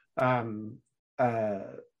 But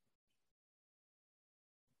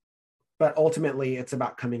ultimately it's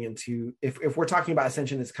about coming into, if we're talking about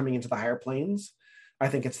ascension, it's coming into the higher planes. I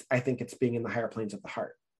think it's being in the higher planes of the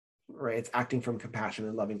heart, right? It's acting from compassion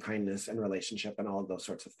and loving kindness and relationship and all of those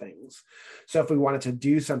sorts of things. So if we wanted to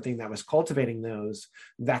do something that was cultivating those,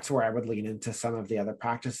 that's where I would lean into some of the other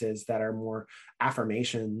practices that are more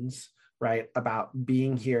affirmations, right? About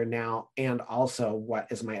being here now, and also what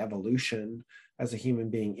is my evolution as a human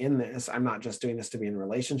being in this. I'm not just doing this to be in a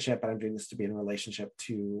relationship, but I'm doing this to be in a relationship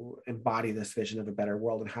to embody this vision of a better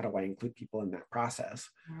world. And how do I include people in that process?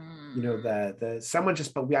 You know, someone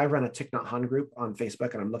just, but I run a Thich Nhat Hanh group on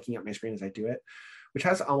Facebook, and I'm looking at my screen as I do it, which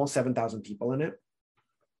has almost 7,000 people in it.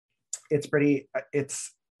 It's pretty, and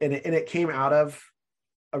it came out of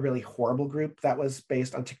a really horrible group that was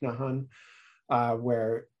based on Thich Nhat Hanh,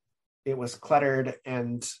 where it was cluttered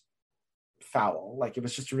and foul. Like, it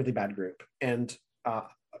was just a really bad group. And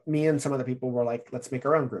me and some other people were like, let's make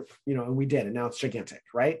our own group, you know, and we did. And now it's gigantic,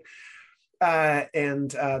 right?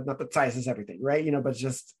 And not that size is everything, right? You know, but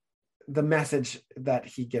just the message that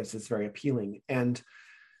he gives is very appealing. And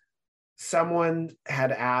someone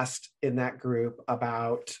had asked in that group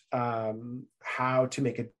about how to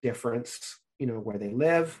make a difference, you know, where they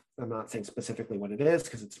live. I'm not saying specifically what it is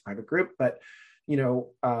because it's a private group, but, you know,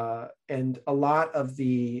 and a lot of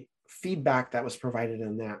the feedback that was provided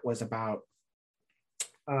in that was about,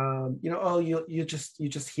 you know, oh, you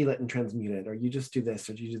just heal it and transmute it, or you just do this,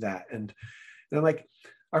 or you do that. And I'm like,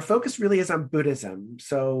 our focus really is on Buddhism.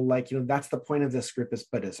 So, like, you know, that's the point of this group, is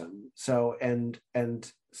Buddhism. So, and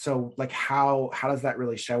so, like, how does that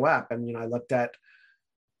really show up? And, you know, I looked at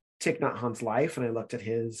Thich Nhat Hanh's life, and I looked at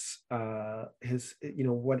his you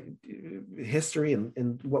know, what history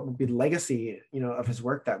and what would be the legacy, you know, of his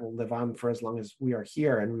work that will live on for as long as we are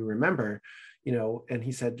here and we remember, you know. And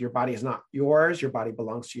he said, your body is not yours. Your body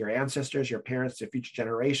belongs to your ancestors, your parents, your future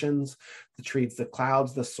generations, the trees, the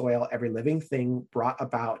clouds, the soil, every living thing brought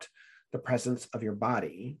about the presence of your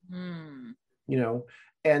body. You know,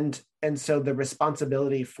 and so the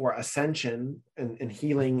responsibility for ascension and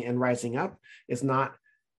healing and rising up is not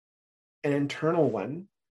an internal one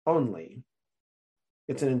only.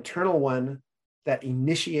 It's an internal one that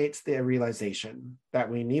initiates the realization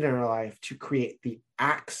that we need in our life to create the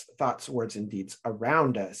acts, thoughts, words, and deeds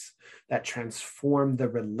around us that transform the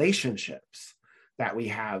relationships that we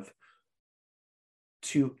have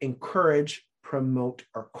to encourage, promote,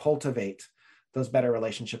 or cultivate those better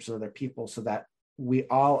relationships with other people, so that we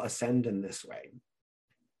all ascend in this way,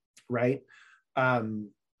 right?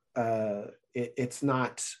 It's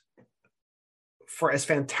not, for as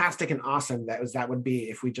fantastic and awesome that would be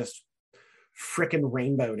if we just frickin'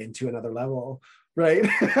 rainbowed into another level, right?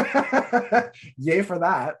 Yay for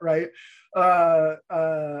that, right?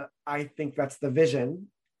 I think that's the vision,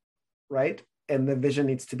 right? And the vision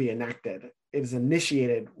needs to be enacted. It is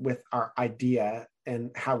initiated with our idea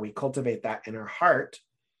and how we cultivate that in our heart,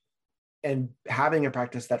 and having a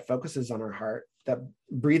practice that focuses on our heart, that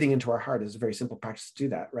breathing into our heart is a very simple practice to do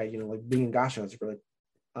that, right? You know, like being in Gassho is really,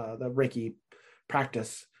 the Reiki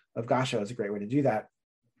practice of Gassho is a great way to do that.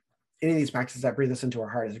 Any of these practices that breathe us into our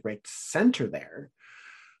heart is a great center there.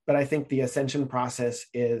 But I think the ascension process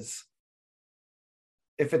is,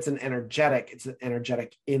 if it's an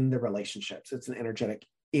energetic in the relationships. It's an energetic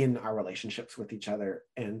in our relationships with each other,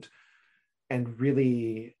 and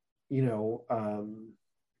really, you know,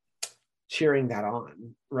 cheering that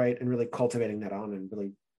on, right? And really cultivating that on, and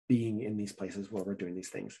really being in these places where we're doing these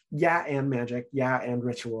things. Yeah, and magic. Yeah, and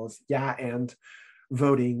rituals. Yeah, and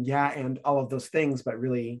voting. Yeah, and all of those things. But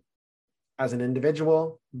really, as an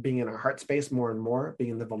individual, being in our heart space more and more,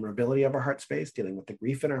 being in the vulnerability of our heart space, dealing with the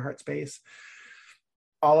grief in our heart space,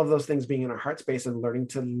 all of those things being in our heart space, and learning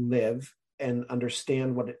to live and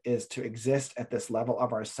understand what it is to exist at this level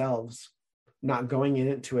of ourselves, not going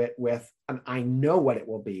into it with an I know what it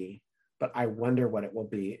will be, but I wonder what it will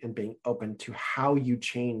be, and being open to how you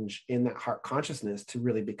change in that heart consciousness to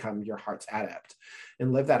really become your heart's adept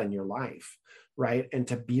and live that in your life, right? And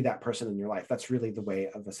to be that person in your life. That's really the way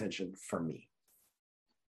of ascension for me.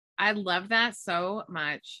 I love that so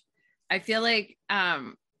much. I feel like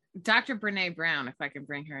Dr. Brene Brown, if I can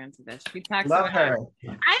bring her into this. She talks Love about her.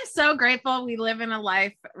 I'm so grateful we live in a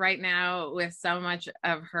life right now with so much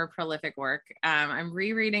of her prolific work. I'm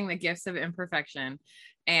rereading The Gifts of Imperfection,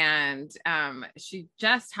 and she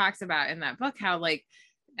just talks about in that book how like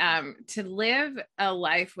to live a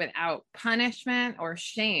life without punishment or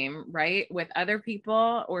shame, right, with other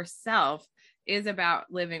people or self is about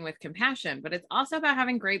living with compassion, but it's also about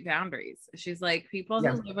having great boundaries. She's like, people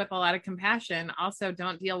who live with a lot of compassion also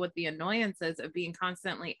don't deal with the annoyances of being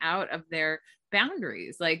constantly out of their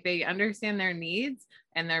boundaries. Like they understand their needs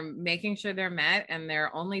and they're making sure they're met, and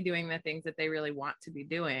they're only doing the things that they really want to be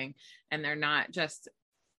doing, and they're not just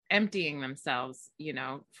emptying themselves, you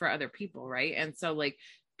know, for other people, right? And so like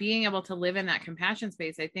being able to live in that compassion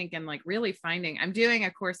space, I think, and like really finding, I'm doing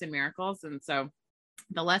a course in miracles, and so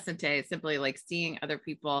the lesson today is simply like seeing other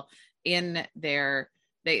people in their,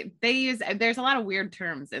 they use, there's a lot of weird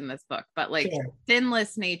terms in this book, but like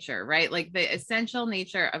sinless nature, right? Like the essential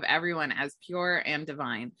nature of everyone as pure and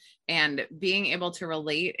divine, and being able to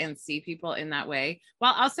relate and see people in that way,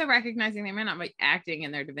 while also recognizing they may not be acting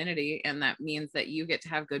in their divinity. And that means that you get to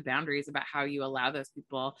have good boundaries about how you allow those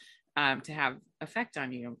people to have effect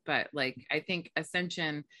on you. But like, I think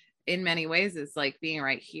ascension in many ways is like being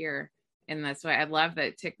right here in this way. I love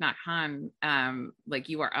that Thich Nhat Hanh, like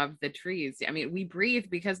you are of the trees. I mean, we breathe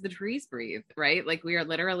because the trees breathe, right? Like we are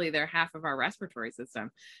literally, they're half of our respiratory system.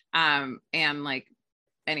 And like,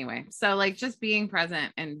 anyway, so like just being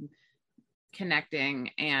present and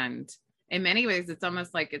connecting. And in many ways, it's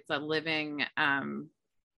almost like it's a living,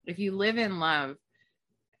 if you live in love,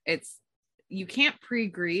 it's, you can't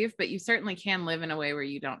pre-grieve, but you certainly can live in a way where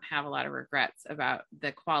you don't have a lot of regrets about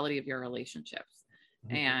the quality of your relationships.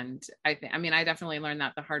 And I think, I mean, I definitely learned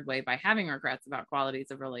that the hard way by having regrets about qualities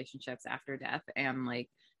of relationships after death. And like,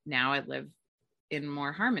 now I live in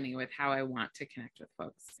more harmony with how I want to connect with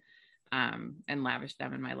folks, and lavish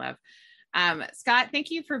them in my love. Scott, thank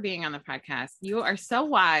you for being on the podcast. You are so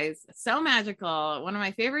wise, so magical, one of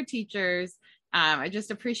my favorite teachers. I just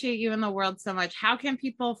appreciate you in the world so much. How can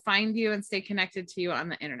people find you and stay connected to you on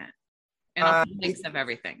the internet? And I'll put links of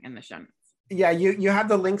everything in the show notes. Yeah, you have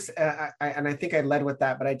the links, and I think I led with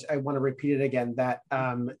that, but I want to repeat it again, that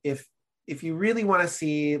if you really want to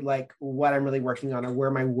see like what I'm really working on, or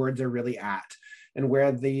where my words are really at, and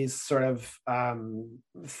where these sort of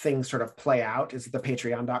things sort of play out, is the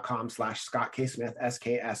patreon.com/Scott K. Smith,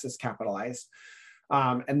 SKS is capitalized.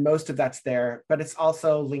 And most of that's there, but it's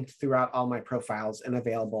also linked throughout all my profiles and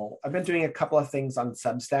available. I've been doing a couple of things on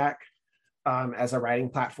Substack as a writing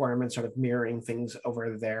platform, and sort of mirroring things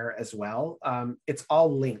over there as well. It's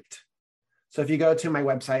all linked. So if you go to my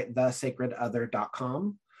website,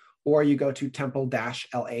 thesacredother.com, or you go to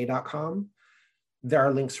temple-la.com, there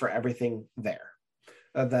are links for everything there.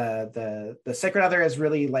 The Sacred Other is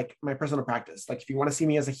really like my personal practice. Like if you want to see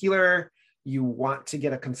me as a healer, you want to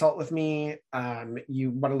get a consult with me, you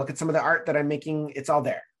want to look at some of the art that I'm making, it's all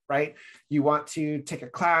there. Right? You want to take a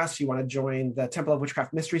class, you want to join the Temple of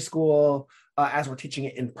Witchcraft Mystery School, as we're teaching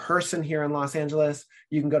it in person here in Los Angeles,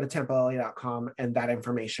 you can go to temple-la.com, and that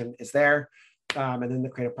information is there. And then the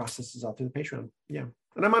creative process is all through the Patreon. Yeah.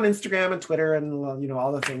 And I'm on Instagram and Twitter and, you know,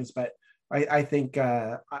 all the things, but I think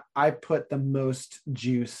I put the most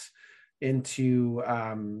juice into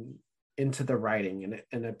the writing,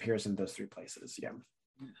 and it appears in those three places. Yeah.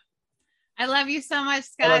 I love you so much,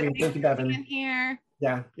 Scott. I love you. Thank you, Bevan. Being here.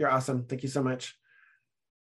 Yeah, you're awesome. Thank you so much.